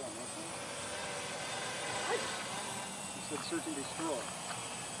flexible on this one. It said search and destroy.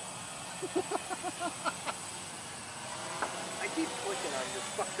 I keep clicking on your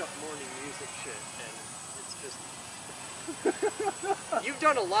fucked up morning music shit, and it's just. You've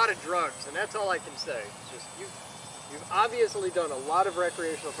done a lot of drugs, and that's all I can say. It's just you've obviously done a lot of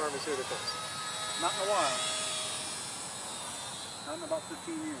recreational pharmaceuticals. Not in a while. Not in about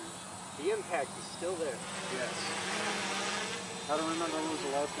 15 years. The impact is still there. Yes. I don't remember when was the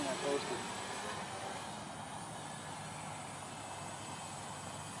last thing I posted.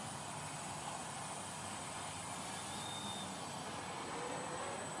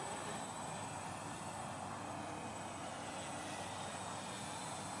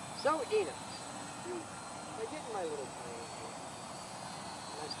 So, Enos, I get in my little plane here,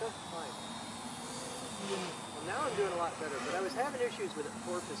 and I start to climb. Well, now I'm doing a lot better, but I was having issues with it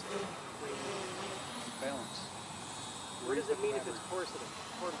porpoising. Balance. Where does it mean if it's porpoising?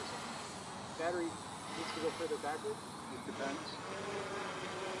 Battery needs to go further backward? It depends.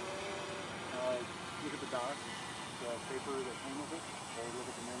 Look at the dock, the paper that came with it, or look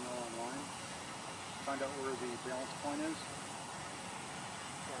at the manual online. Find out where the balance point is.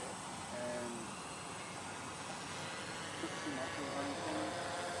 And put some muscle on it.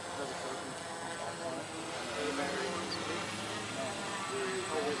 Does it work? The battery needs to be.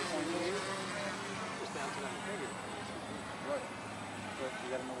 Where the point is? Just bounce it on the finger. Right. But you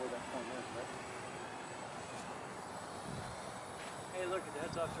gotta know where that point is, right? Hey, look,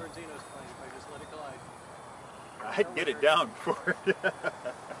 that's off towards Enos' plane. If I just let it glide. I'd get it down before it.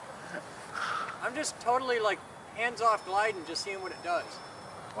 I'm just totally like hands off gliding, just seeing what it does.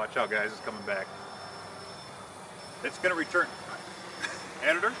 Watch out, guys, it's coming back. It's gonna return.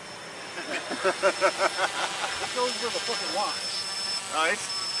 Editor? It goes where the fucking wants.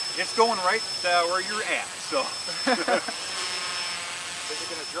 It's going right where you're at, so. Is it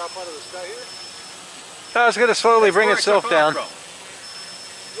gonna drop out of the sky here? No, it's going to slowly That's bring where I itself took down. off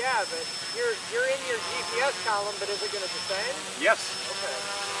from. Yeah, but you're in your GPS column, but is it going to descend? Yes.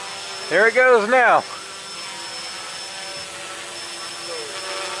 Okay. There it goes now.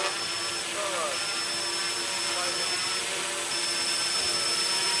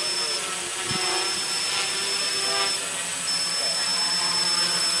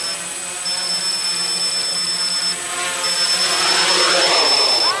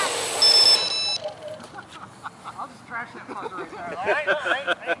 I'll just trash that fucker right there.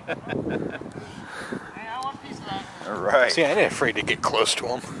 Hey, I want a piece of that. All right. See, I ain't afraid to get close to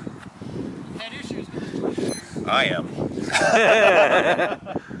him. Had issues with it. I am.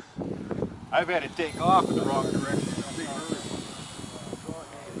 I've had it take off in the wrong direction.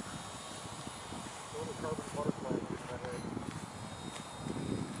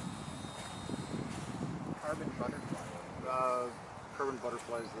 Carbon butterfly. Carbon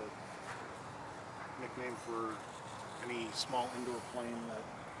butterfly is the nickname for any small indoor plane that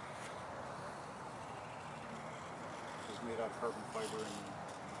is made out of carbon fiber and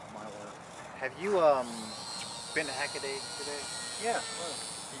mylar. Have you been to Hackaday today? Yeah.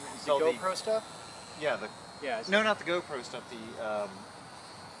 So the GoPro stuff? Yeah, Yeah. no, not the GoPro stuff. The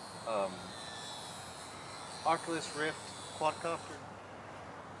Oculus Rift quadcopter.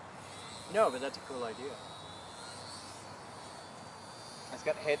 No, but that's a cool idea. It's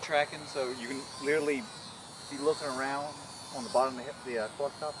got head tracking, so you can literally be looking around on the bottom of the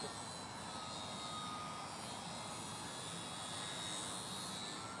quadcopter.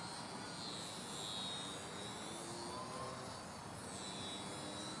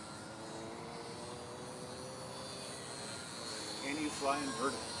 And you fly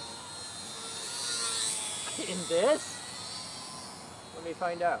inverted. In this? Let me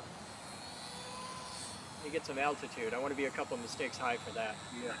find out. Let me get some altitude. I want to be a couple mistakes high for that.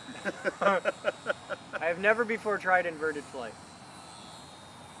 Yeah. I have never before tried inverted flight.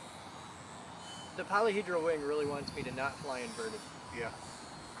 The polyhedral wing really wants me to not fly inverted. Yeah.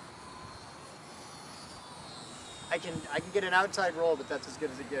 I can get an outside roll, but that's as good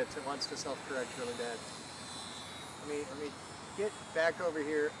as it gets. It wants to self-correct really bad. Let me get back over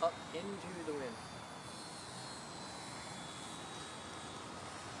here, up into the wind.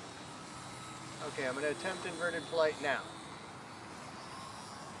 Okay, I'm going to attempt inverted flight now.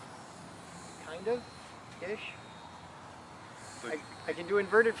 Kind of, ish. I can do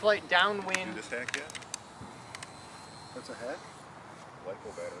inverted flight downwind. Do this hack yet? What's a hat?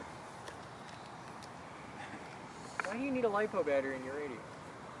 LiPo battery. Why do you need a LiPo battery in your radio?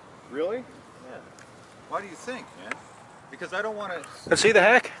 Really? Yeah. Why do you think, man? Because I don't want to. Let's see the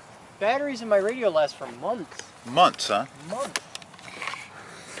hack. Batteries in my radio last for months. Months, huh? Months.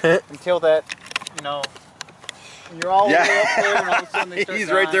 Until that, you know, you're all the way up there and all of a sudden they start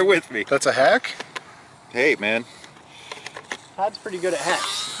He's right there dying. with me. That's a hack? Hey, man. Todd's pretty good at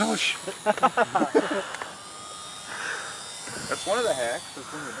hacks. Oh, That's one of the hacks.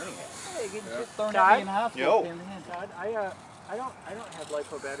 That's one of the many hacks. Hey, you get shit thrown Todd? at me in the hospital. Yo. Todd, I don't have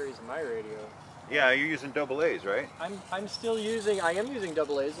LiPo batteries in my radio. Yeah, you're using double A's, right? I am using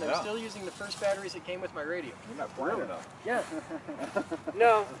double A's, and I'm still using the first batteries that came with my radio. You're not flying enough. Yeah.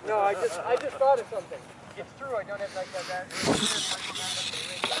 No, I just thought of something. It's true, I don't have like that battery.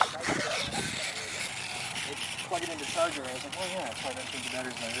 Plug it into charger. I was like, oh yeah, that's why I don't change the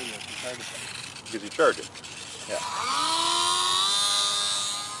batteries in my radio to charge it. Because you charge it. Yeah.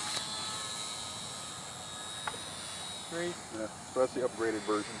 Great. Yeah. So that's the upgraded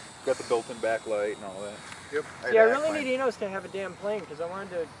version. Got the built-in backlight and all that. Yep. See, I really need Enos to have a damn plane because I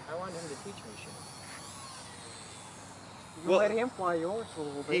wanted him to teach me shit. You let him fly yours a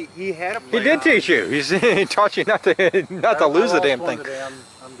little bit. He had a He plane. did teach you. He taught you not to lose the damn thing. Today,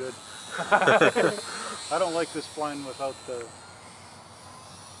 I'm good. I don't like this flying without the.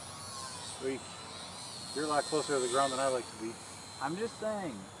 You're a lot closer to the ground than I like to be. I'm just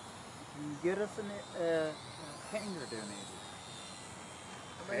saying, can you get us a hangar donated?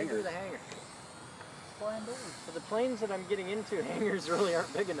 I'm going to do the hangar. Flying doors. So the planes that I'm getting into, hangars really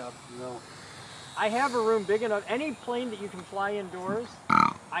aren't big enough. No. I have a room big enough. Any plane that you can fly indoors,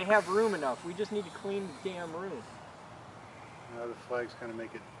 I have room enough. We just need to clean the damn room. The flags kind of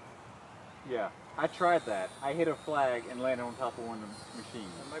make it. Yeah, I tried that. I hit a flag and landed on top of one of the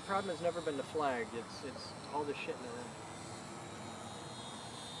machines. My problem has never been the flag. It's all the shit in the room.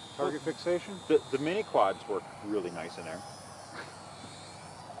 Target fixation? The mini quads work really nice in there.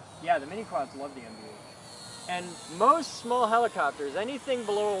 Yeah, the mini quads love the MBH. And most small helicopters, anything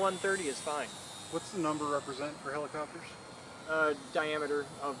below a 130 is fine. What's the number represent for helicopters? Diameter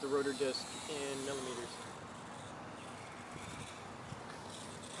of the rotor disc in millimeters.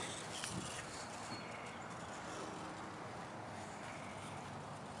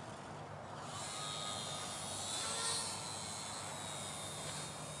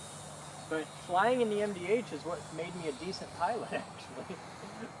 But flying in the MDH is what made me a decent pilot, actually.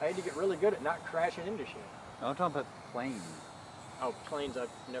 I had to get really good at not crashing into shit. I'm talking about planes. Oh, planes, I've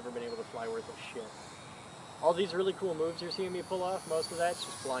never been able to fly worth a shit. All these really cool moves you're seeing me pull off, most of that's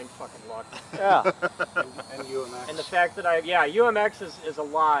just blind fucking luck. Yeah. and UMX. And the fact that UMX is a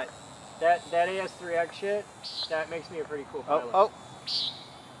lot. That AS3X shit, that makes me a pretty cool pilot.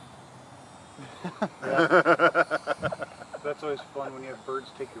 That's always fun when you have birds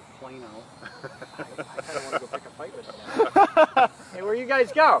take your plane out. I kind of want to go pick a fight with them now. Hey, where you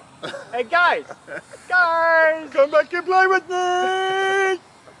guys go? Hey, guys! Guys! Come back and play with me! I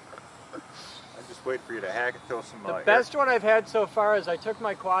just wait for you to hack until some. The best one I've had so far is I took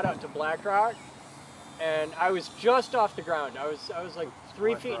my quad out to Black Rock, and I was just off the ground. I was like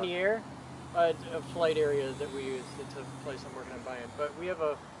 3 feet in the air, a flight area that we use. It's a place I'm working on buying. But we have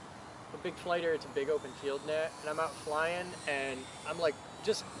a big flight area. It's a big open field net, and I'm out flying, and I'm like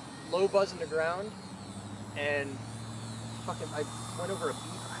just low buzzing the ground, and fucking I went over a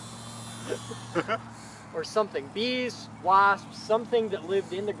beehive. Or something. Bees, wasps, something that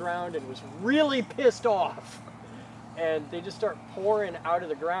lived in the ground and was really pissed off. And they just start pouring out of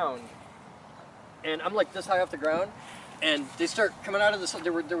the ground. And I'm like this high off the ground, and they start coming out of this.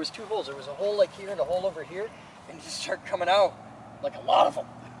 There was two holes. There was a hole like here and a hole over here, and they just start coming out, like a lot of them.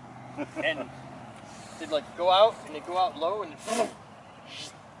 And they'd like go out, and they'd go out low, and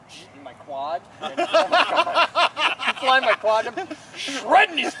in my quad. And oh my god. I'm flying my quad, I'm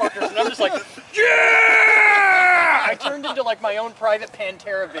shredding these fuckers, and I'm just like, yeah! I turned into like my own private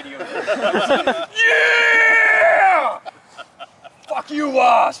Pantera video. I was like, yeah! Fuck you,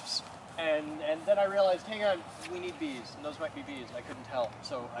 wasps! And then I realized, hang on, we need bees, and those might be bees, and I couldn't tell.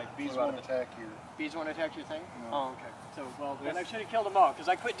 So Bees won't attack your. Bees won't attack your thing? No. Oh, okay. So, well, then I should have killed them all, because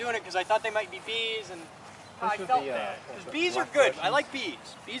I quit doing it because I thought they might be bees, and I felt bad. Because bees are good. I like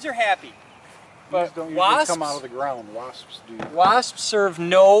bees. Bees are happy. Bees don't usually come out of the ground. Wasps do. Wasps serve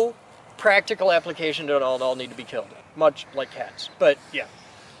no practical application at all and all need to be killed. Much like cats. But, yeah.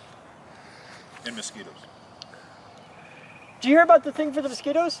 And mosquitoes. Do you hear about the thing for the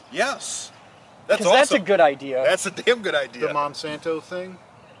mosquitoes? Yes. That's awesome. That's a good idea. That's a damn good idea. The Monsanto thing?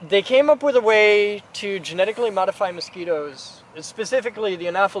 They came up with a way to genetically modify mosquitoes, specifically the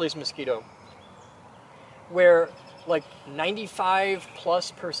Anopheles mosquito, where like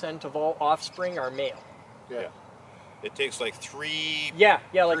 95+% of all offspring are male. Yeah. It takes like three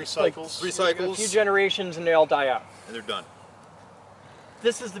cycles. Three cycles. A few generations and they all die out. And they're done.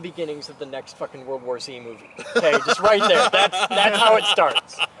 This is the beginnings of the next fucking World War Z movie. Okay, just right there. That's how it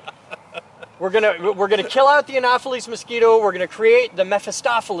starts. We're gonna kill out the Anopheles mosquito. We're gonna create the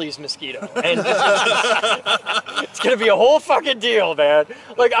Mephistopheles mosquito, and it's gonna be a whole fucking deal, man.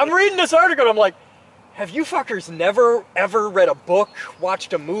 Like I'm reading this article, and I'm like, Have you fuckers never, ever read a book,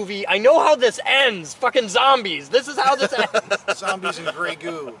 watched a movie? I know how this ends. Fucking zombies. This is how this ends. Zombies and gray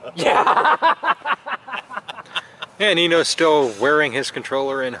goo. Yeah. And Eno's still wearing his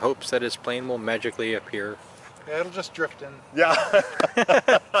controller in hopes that his plane will magically appear. Yeah, it'll just drift in. Yeah. You know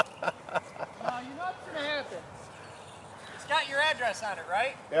what's gonna happen? It's got your address on it,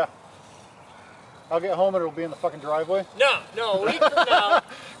 right? Yeah. I'll get home and it'll be in the fucking driveway. No, a week from now.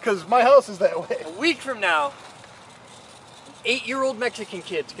 Because my house is that way. A week from now, an 8-year-old Mexican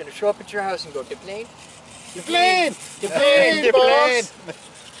kid's gonna show up at your house and go, "De plane? De plane! De plane! De plane!"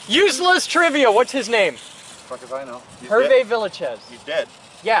 Useless trivia. What's his name? Fuck if I know. Hervé Villachez. He's dead.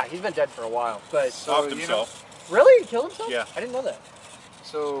 Yeah, he's been dead for a while, but Offed himself. really, he killed himself? Yeah. I didn't know that.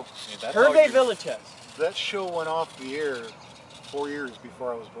 So Hervé Villachez. that show went off the air 4 years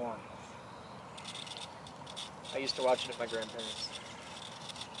before I was born. I used to watch it at my grandparents'.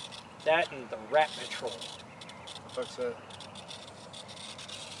 That and the Rat Patrol. Fuck's that?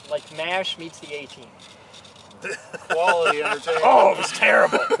 Like MASH meets the A-Team. Quality entertainment. Oh, it was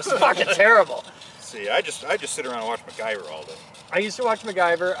terrible. It was fucking terrible. See, I just sit around and watch MacGyver all day. I used to watch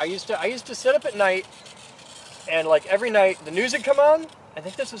MacGyver. I used to sit up at night, and like every night the news would come on. I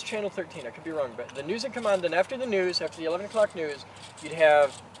think this was Channel 13. I could be wrong, but the news would come on. Then after the news, after the 11 o'clock news, you'd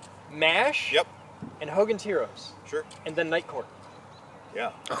have MASH. Yep. And Hogan's Heroes. Sure. And then Night Court.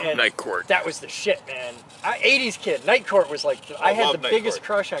 Yeah. And Night Court. That was the shit, man. 80s kid. Night Court was like, I had the love Night biggest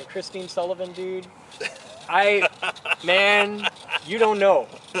Court. crush on Christine Sullivan, dude. Man, you don't know.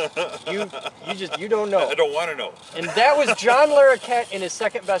 You don't know. I don't want to know. And that was John Larroquette in his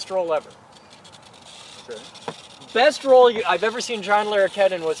second best role ever. Okay. Best role I've ever seen John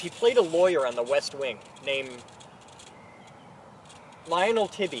Larroquette in was he played a lawyer on The West Wing named Lionel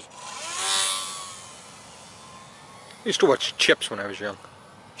Tibby. I used to watch Chips when I was young.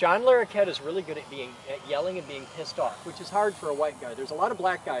 John Larroquette is really good at yelling and being pissed off, which is hard for a white guy. There's a lot of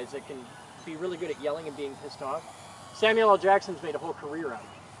black guys that can be really good at yelling and being pissed off. Samuel L. Jackson's made a whole career out of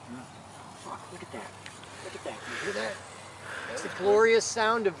it. Fuck, look at that. Look at that. Can you hear that? It's the glorious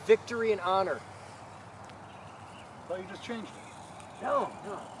sound of victory and honor. I thought you just changed it. No.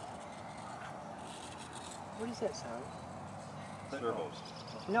 What is that sound? Servos.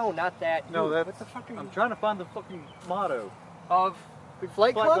 No, not that. No, Dude, that's. what the fuck are you? I'm trying to find the fucking motto. Of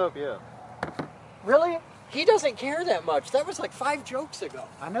Flight Club? yeah. Really? He doesn't care that much. That was like 5 jokes ago.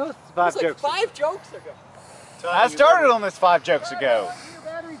 I know it's It 5 was like jokes. 5 jokes ago. I started on this 5 jokes ago. Your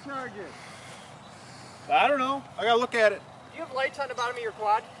battery charger. I don't know. I gotta look at it. Do you have lights on the bottom of your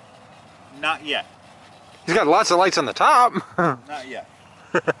quad? Not yet. He's got lots of lights on the top. Not yet.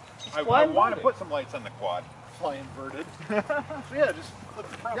 I want to put some lights on the quad. Fly inverted. Yeah, just flip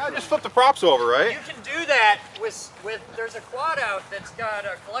the props. Yeah, just flip the props over, right? You can do that with there's a quad out that's got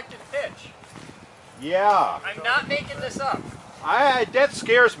a collected pitch. Yeah. I'm not making this up. That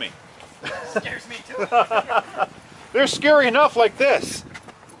scares me. Scares me too. They're scary enough like this.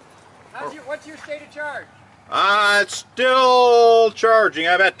 What's your state of charge? It's still charging.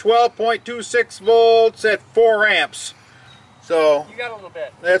 I'm at 12.26 volts at 4 amps. So You got a little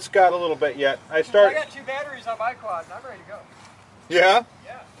bit. that's got a little bit yet. I got 2 batteries on my quad and I'm ready to go. Yeah?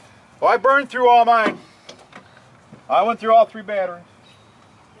 Yeah. Well, I burned through all mine. I went through all 3 batteries.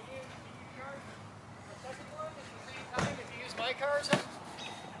 Can you charge the second one at the same time if you use my cars?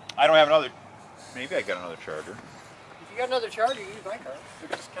 I don't have another. Maybe I got another charger. If you got another charger, you use my car.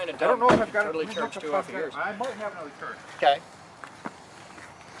 It's just kind of I dumb. don't know if I've got totally charged 2 off of yours. I might have another charger. Okay.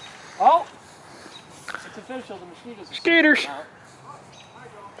 Oh! It's official, the mosquitoes are Skaters. out.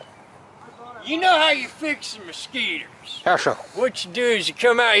 You know how you fix the mosquitoes. How so? What you do is you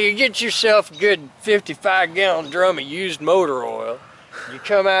come out, you get yourself a good 55-gallon drum of used motor oil. You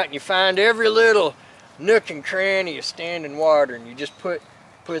come out and you find every little nook and cranny of standing water and you just put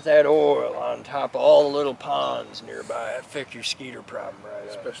that oil on top of all the little ponds nearby. That fix your skeeter problem right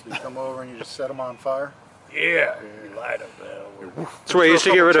up. Especially come over and you just set them on fire. Yeah, you light them down. That's why I used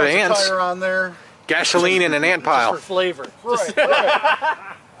to get rid of ants. Tire on there. Gasoline in an ant pile. Just for flavor.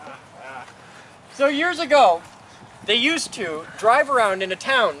 Right. So years ago, they used to drive around in a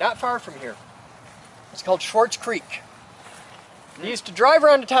town not far from here. It's called Schwartz Creek. They used to drive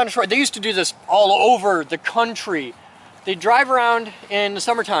around the town of Schwartz. They used to do this all over the country. They drive around in the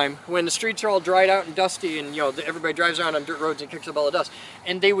summertime when the streets are all dried out and dusty and everybody drives around on dirt roads and kicks up all the dust.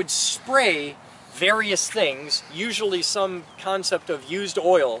 And they would spray various things, usually some concept of used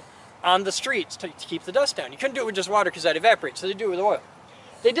oil, on the streets to keep the dust down. You couldn't do it with just water because that evaporates, so they do it with oil.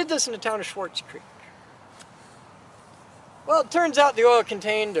 They did this in the town of Schwartz Creek. Well, it turns out the oil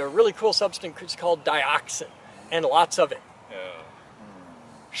contained a really cool substance called dioxin, and lots of it.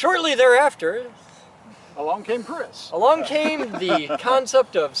 Shortly thereafter, Along came Chris. Along came the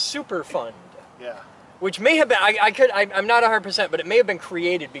concept of Superfund. Yeah. Which may have been, I'm not 100%, but it may have been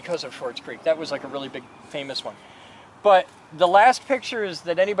created because of Schwartz Creek. That was like a really big, famous one. But the last pictures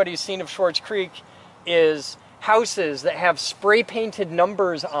that anybody's seen of Schwartz Creek is houses that have spray painted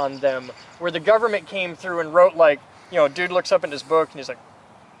numbers on them where the government came through and wrote like, you know, a dude looks up in his book and he's like,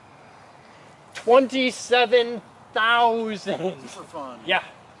 27,000. For fun. Yeah,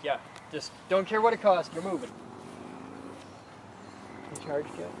 yeah. Just don't care what it costs, you're moving. You charged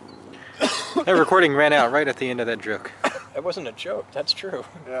yet? That recording ran out right at the end of that joke. That wasn't a joke, that's true.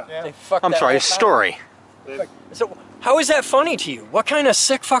 Yeah. They fucked I'm that sorry, whole time. story. So, how is that funny to you? What kind of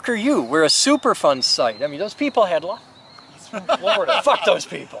sick fuck are you? We're a Superfund site. I mean, those people had lots. He's from Florida. Fuck those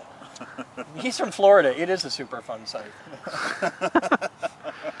people. He's from Florida. It is a Superfund site.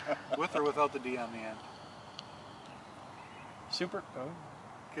 With or without the D on the end? Super? Oh.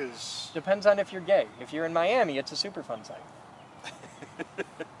 Because Depends on if you're gay. If you're in Miami, it's a Superfund site.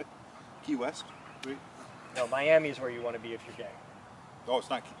 Key West? No, Miami is where you want to be if you're gay. Oh, it's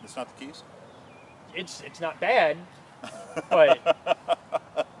not the Keys? It's not bad, but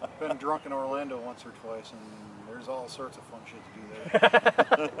been drunk in Orlando once or twice, and there's all sorts of fun shit to do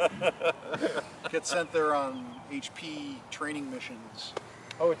there. Get sent there on HP training missions.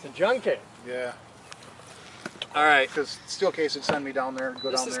 oh, it's a junket. Yeah. All right. Because Steelcase would send me down there,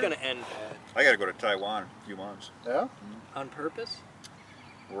 go This down is there. going to end bad. I gotta go to Taiwan in a few months. Yeah? On purpose?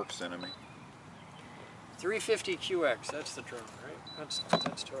 Work sending me. 350 QX, that's the drone, right? That's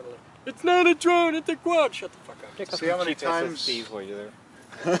totally... It's not a drone, it's a quad! Shut the fuck up. See how many times... while you're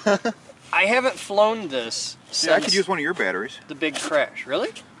there. I haven't flown this since Yeah, I could use one of your batteries. the big crash. Really?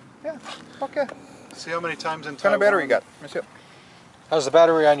 Yeah. Okay. See how many times in What kind of battery you got? Let me see it. How's the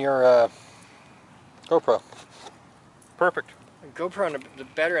battery on your GoPro? Perfect. A GoPro and the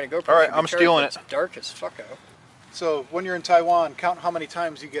battery on a GoPro. All right, should be I'm charged, stealing but it. It's dark as fuck out. So when you're in Taiwan, count how many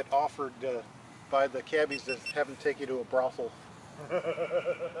times you get offered by the cabbies to have them take you to a brothel.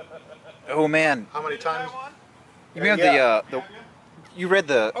 Oh man, How many times? you mean Yeah. the you read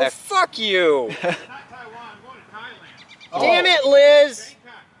the Oh, fuck you! Not Taiwan, I'm going to Thailand. Damn it, Liz!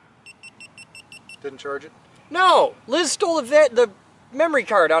 Didn't charge it? No! Liz stole the memory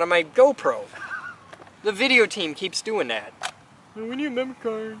card out of my GoPro. The video team keeps doing that. We need a memory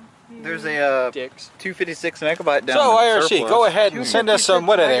card. there's a Dicks. 256 megabyte down. So in IRC, surplus. go ahead and send us some,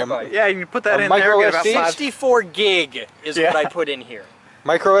 what are they? Yeah, you can put that A in there. micro Get about SD? 64 gig is Yeah. what I put in here.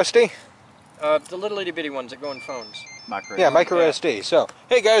 Micro SD? The little itty bitty ones that go in phones. Micro. Yeah, micro SD. So,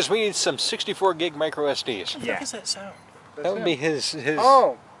 hey guys, we need some 64 gig micro SDs. What does that sound? That would be his.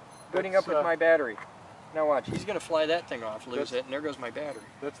 Oh! Gooding up with my battery. Now watch, he's gonna fly that thing off, lose it, and there goes my battery.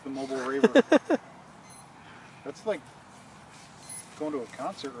 That's the mobile raver. That's like going to a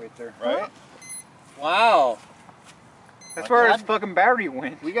concert right there. Right? Wow! That's where his fucking battery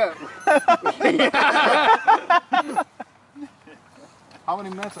went. We got... How many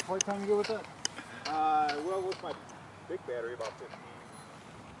minutes of flight time you go with that? Well, with my big battery, about 15.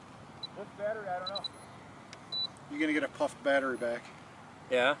 This battery, I don't know. You're gonna get a puffed battery back.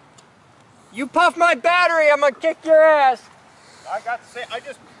 Yeah? You puff my battery, I'm gonna kick your ass! I got the same. I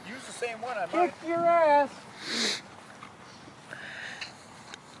just used the same one. I Kick your ass!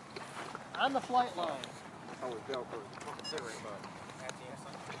 On the flight line. Oh, with Velcro.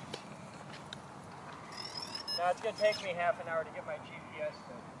 Now it's gonna take me half an hour to get my GPS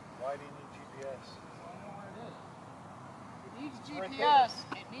thing. Why do you need GPS? I don't know where it is. It needs GPS.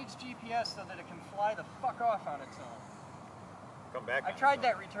 It needs GPS so that it can fly the fuck off on its own. Come back. I tried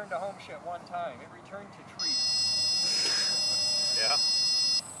that return to home shit one time. It returned to tree. Yeah. I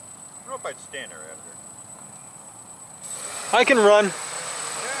don't know if I'd stand there after. I can run.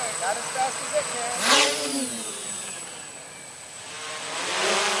 Not as fast as it can.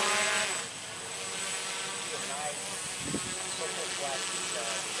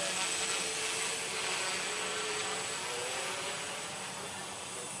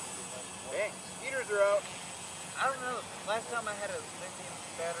 Dang, speeders are out. I don't know. Last time I had a lithium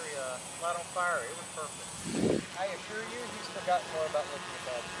battery light on fire, it was perfect. I assure you, he's forgotten more about lithium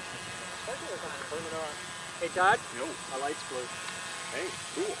batteries. Especially with them burning on. Hey Todd? Yo. My light's blue. Hey,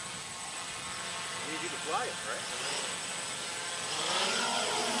 cool. I need you to fly it, right?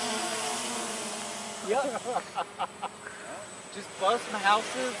 Just bust some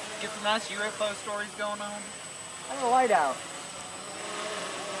houses, get some nice UFO stories going on. I have a light out.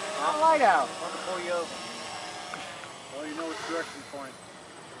 I have a light out. Fun to pull you over. Well, you know which direction point.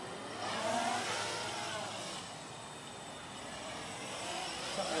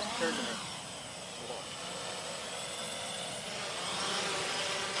 Something just occurred to me.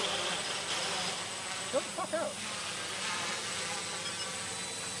 Go the fuck out.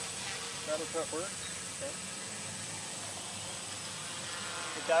 That'll cut word.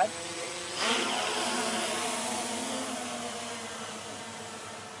 It died?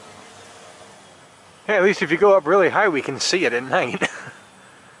 Hey, at least if you go up really high, we can see it at night.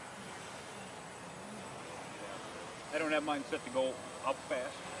 I don't have mine set to go up fast.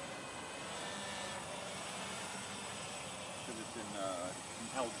 Because it's in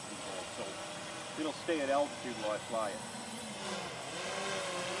altitude control, so it'll stay at altitude while I fly it.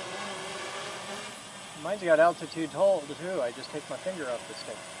 Mine's got altitude hold too. I just take my finger off the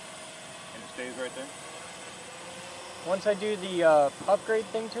stick. And it stays right there? Once I do the upgrade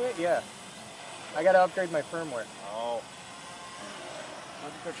thing to it, yeah. I gotta upgrade my firmware. Oh.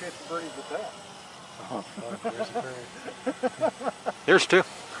 Why'd you go chase the birdies with that? Oh, fuck, there's a bird. There's two.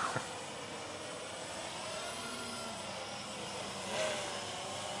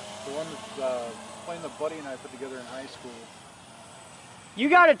 The one that's plane that Buddy and I put together in high school. You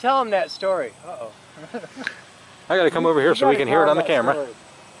gotta tell him that story. Uh-oh. I gotta come over here so we can hear it on the camera. Story.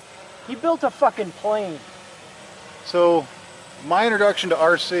 He built a fucking plane. So, my introduction to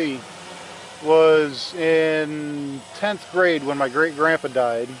RC was in 10th grade when my great-grandpa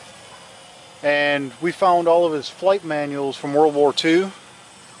died. And we found all of his flight manuals from World War II.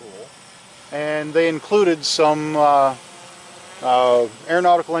 Cool. And they included some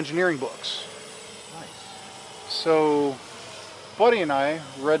aeronautical engineering books. Nice. So, Buddy and I,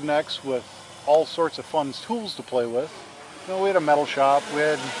 rednecks with all sorts of fun tools to play with. You know, we had a metal shop, we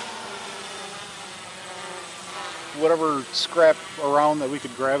had whatever scrap around that we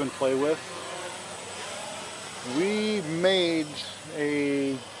could grab and play with. We made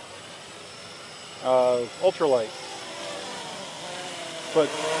a ultralight. But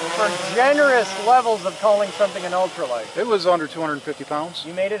for generous levels of calling something an ultralight. It was under 250 pounds.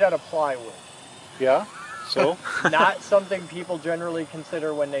 You made it out of plywood. Yeah, so? Not something people generally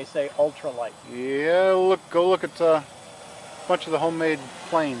consider when they say ultralight. Yeah, go look at a bunch of the homemade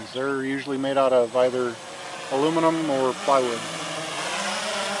planes. They're usually made out of either aluminum or plywood.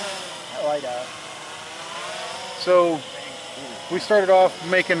 I like that. So we started off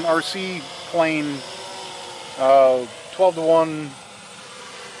making RC plane 12-to-1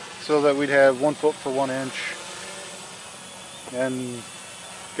 so that we'd have 1 foot for 1 inch, and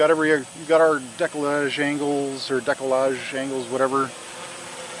got our decollage angles, whatever,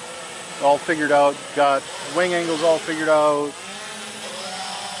 all figured out. Got wing angles all figured out.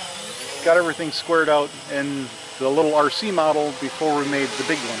 Got everything squared out in the little RC model before we made the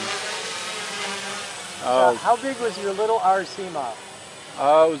big one. How big was your little RC model?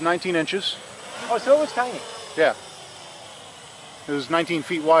 It was 19 inches. Oh, so it was tiny. Yeah. It was 19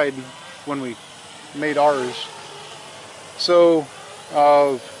 feet wide when we made ours. So,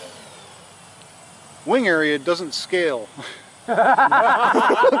 wing area doesn't scale.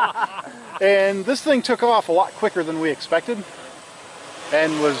 And this thing took off a lot quicker than we expected,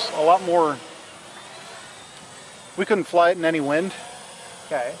 and was a lot more, we couldn't fly it in any wind.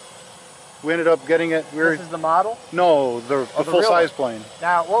 Okay. We ended up getting it. This is the model? No, the full-size plane.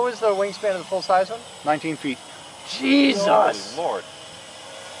 Now, what was the wingspan of the full-size one? 19 feet. Jesus! Holy Lord.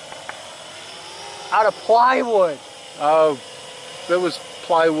 Out of plywood. That was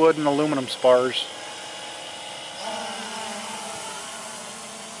plywood and aluminum spars.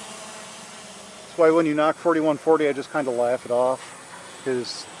 That's why when you knock 4140, I just kind of laugh it off,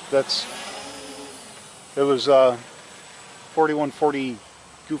 because it was 4140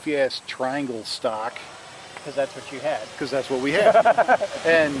 goofy ass triangle stock. Because that's what you had. Because that's what we had.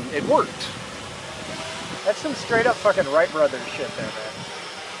 And it worked. That's some straight up fucking Wright Brothers shit there,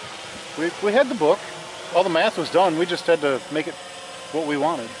 man. We had the book. All the math was done. We just had to make it what we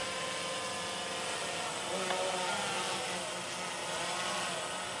wanted.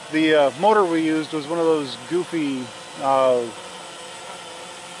 The motor we used was one of those goofy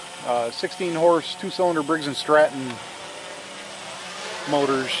 16 horse 2-cylinder Briggs & Stratton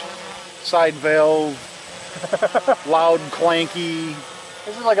motors. Side valve, loud, clanky.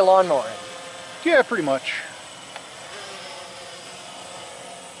 This is like a lawnmower. Yeah, pretty much.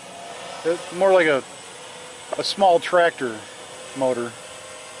 It's more like a small tractor motor.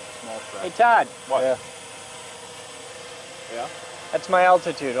 Small tractor. Hey Todd. What? Yeah. Yeah? That's my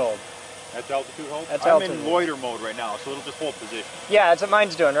altitude hold. That's altitude hold? That's I'm altitude. in loiter mode right now, so it'll just hold position. Yeah, that's what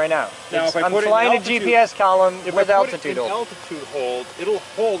mine's doing right now. Now, if I I'm put it in flying altitude- a GPS column If with I put altitude it in hold. altitude hold, it'll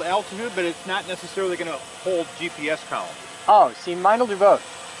hold altitude, but it's not necessarily going to hold GPS column. Oh, see, mine will do both.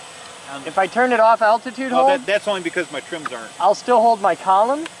 If I turn it off altitude Well, hold, that's only because my trims aren't. I'll still hold my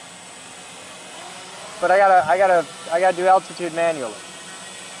column, but I gotta do altitude manually.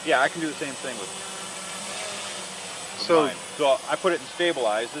 Yeah, I can do the same thing with So, so I put it in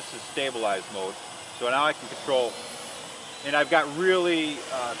stabilized. This is stabilized mode. So now I can control, and I've got really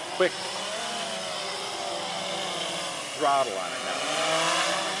quick throttle on it now.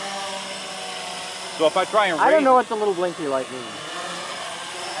 So if I try and raise, I don't know what the little blinky light means.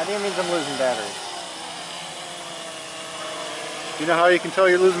 I think it means I'm losing battery. You know how you can tell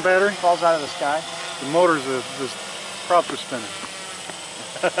you're losing battery? Falls out of the sky. The motors, the props are spinning.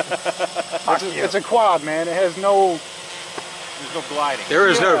 It's a quad, man. It has no... there's no gliding. There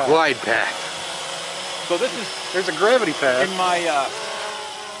is no glide path. So this is, there's a gravity path.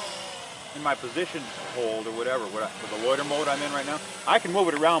 in my position hold or whatever, with the loiter mode I'm in right now, I can move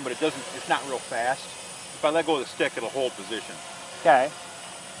it around, but it's not real fast. If I let go of the stick, it'll hold position. Okay.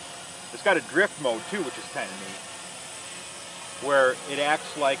 It's got a drift mode too, which is kind of neat, where it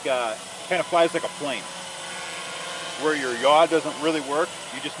acts like, kind of flies like a plane. Where your yaw doesn't really work,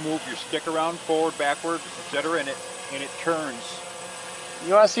 you just move your stick around, forward, backward, etc., and it turns.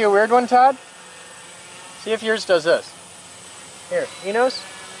 You want to see a weird one, Todd? See if yours does this. Here, Enos,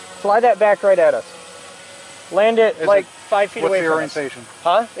 fly that back right at us. Land it like 5 feet away from us. What's the orientation?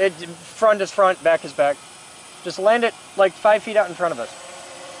 Huh? Front is front, back is back. Just land it like 5 feet out in front of us.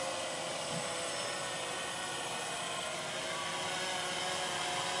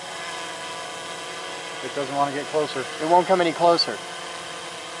 It doesn't want to get closer. It won't come any closer.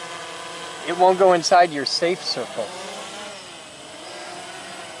 It won't go inside your safe circle.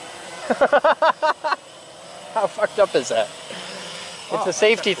 How fucked up is that? It's a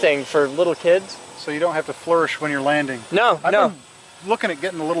safety thing for little kids. So you don't have to flourish when you're landing. No, I've no. been looking at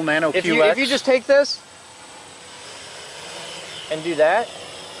getting the little Nano If QX. you just take this and do that,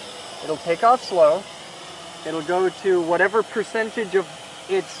 it'll take off slow. It'll go to whatever percentage of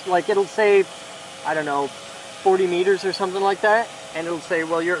it's like, it'll say, I don't know, 40 meters or something like that. And it'll say,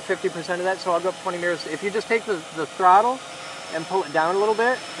 well, you're at 50% of that, so I'll go up 20 meters. If you just take the throttle and pull it down a little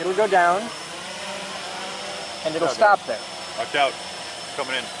bit, it'll go down and it'll stop there. Watch out,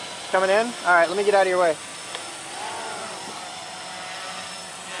 coming in. Coming in? All right, let me get out of your way. It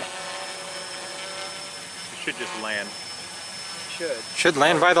should just land. Should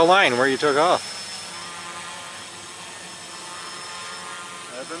land by the line where you took off.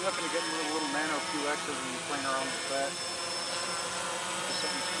 I've been looking at getting one of the little Nano QXs and playing around with that. Just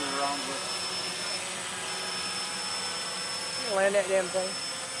something to screw around with. You land that damn thing.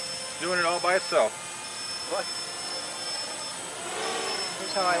 Doing it all by itself. What?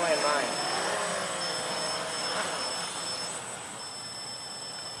 Here's how I land mine.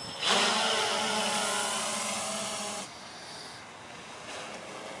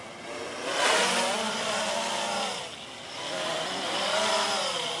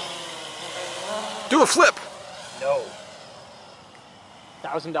 Do a flip. No.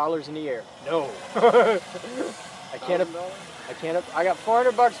 $1,000 in the air. No. I can't. I got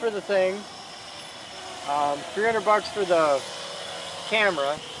 $400 for the thing. $300 for the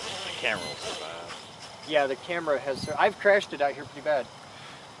camera. The camera will survive. Yeah, the camera has. I've crashed it out here pretty bad.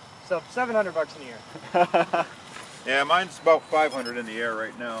 So $700 in the air. Yeah, mine's about 500 in the air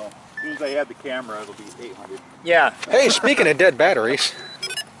right now. As soon as I add the camera, it'll be 800. Yeah. Hey, speaking of dead batteries.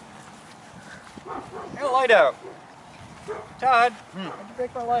 Get a light out. Todd, why'd you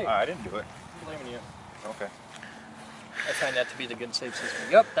break my light? I didn't do it. I'm blaming you. Okay. I find that to be the good safe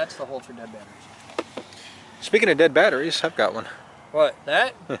system. Yep, that's the hole for dead batteries. Speaking of dead batteries, I've got one. What,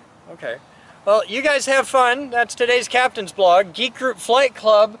 that? Okay. Well, you guys have fun. That's today's Captain's Blog. Geek Group Flight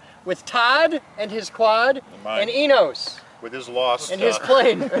Club with Todd and his quad and Enos. With his lost... And his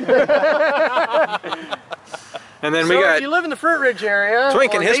plane. And then so we got... if you live in the Fruit Ridge area,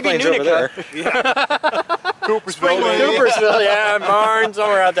 Twink and or his maybe plane's Nunica, over there. Coopersville, yeah, Marne,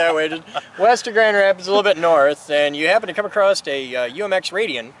 somewhere out that way. Just west of Grand Rapids, a little bit north, and you happen to come across a UMX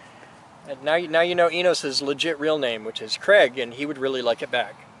Radian. And now you know Enos's legit real name, which is Craig, and he would really like it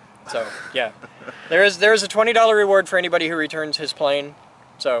back. So, yeah. There's a $20 reward for anybody who returns his plane.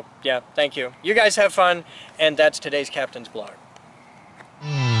 So, yeah, thank you. You guys have fun, and that's today's Captain's Blog.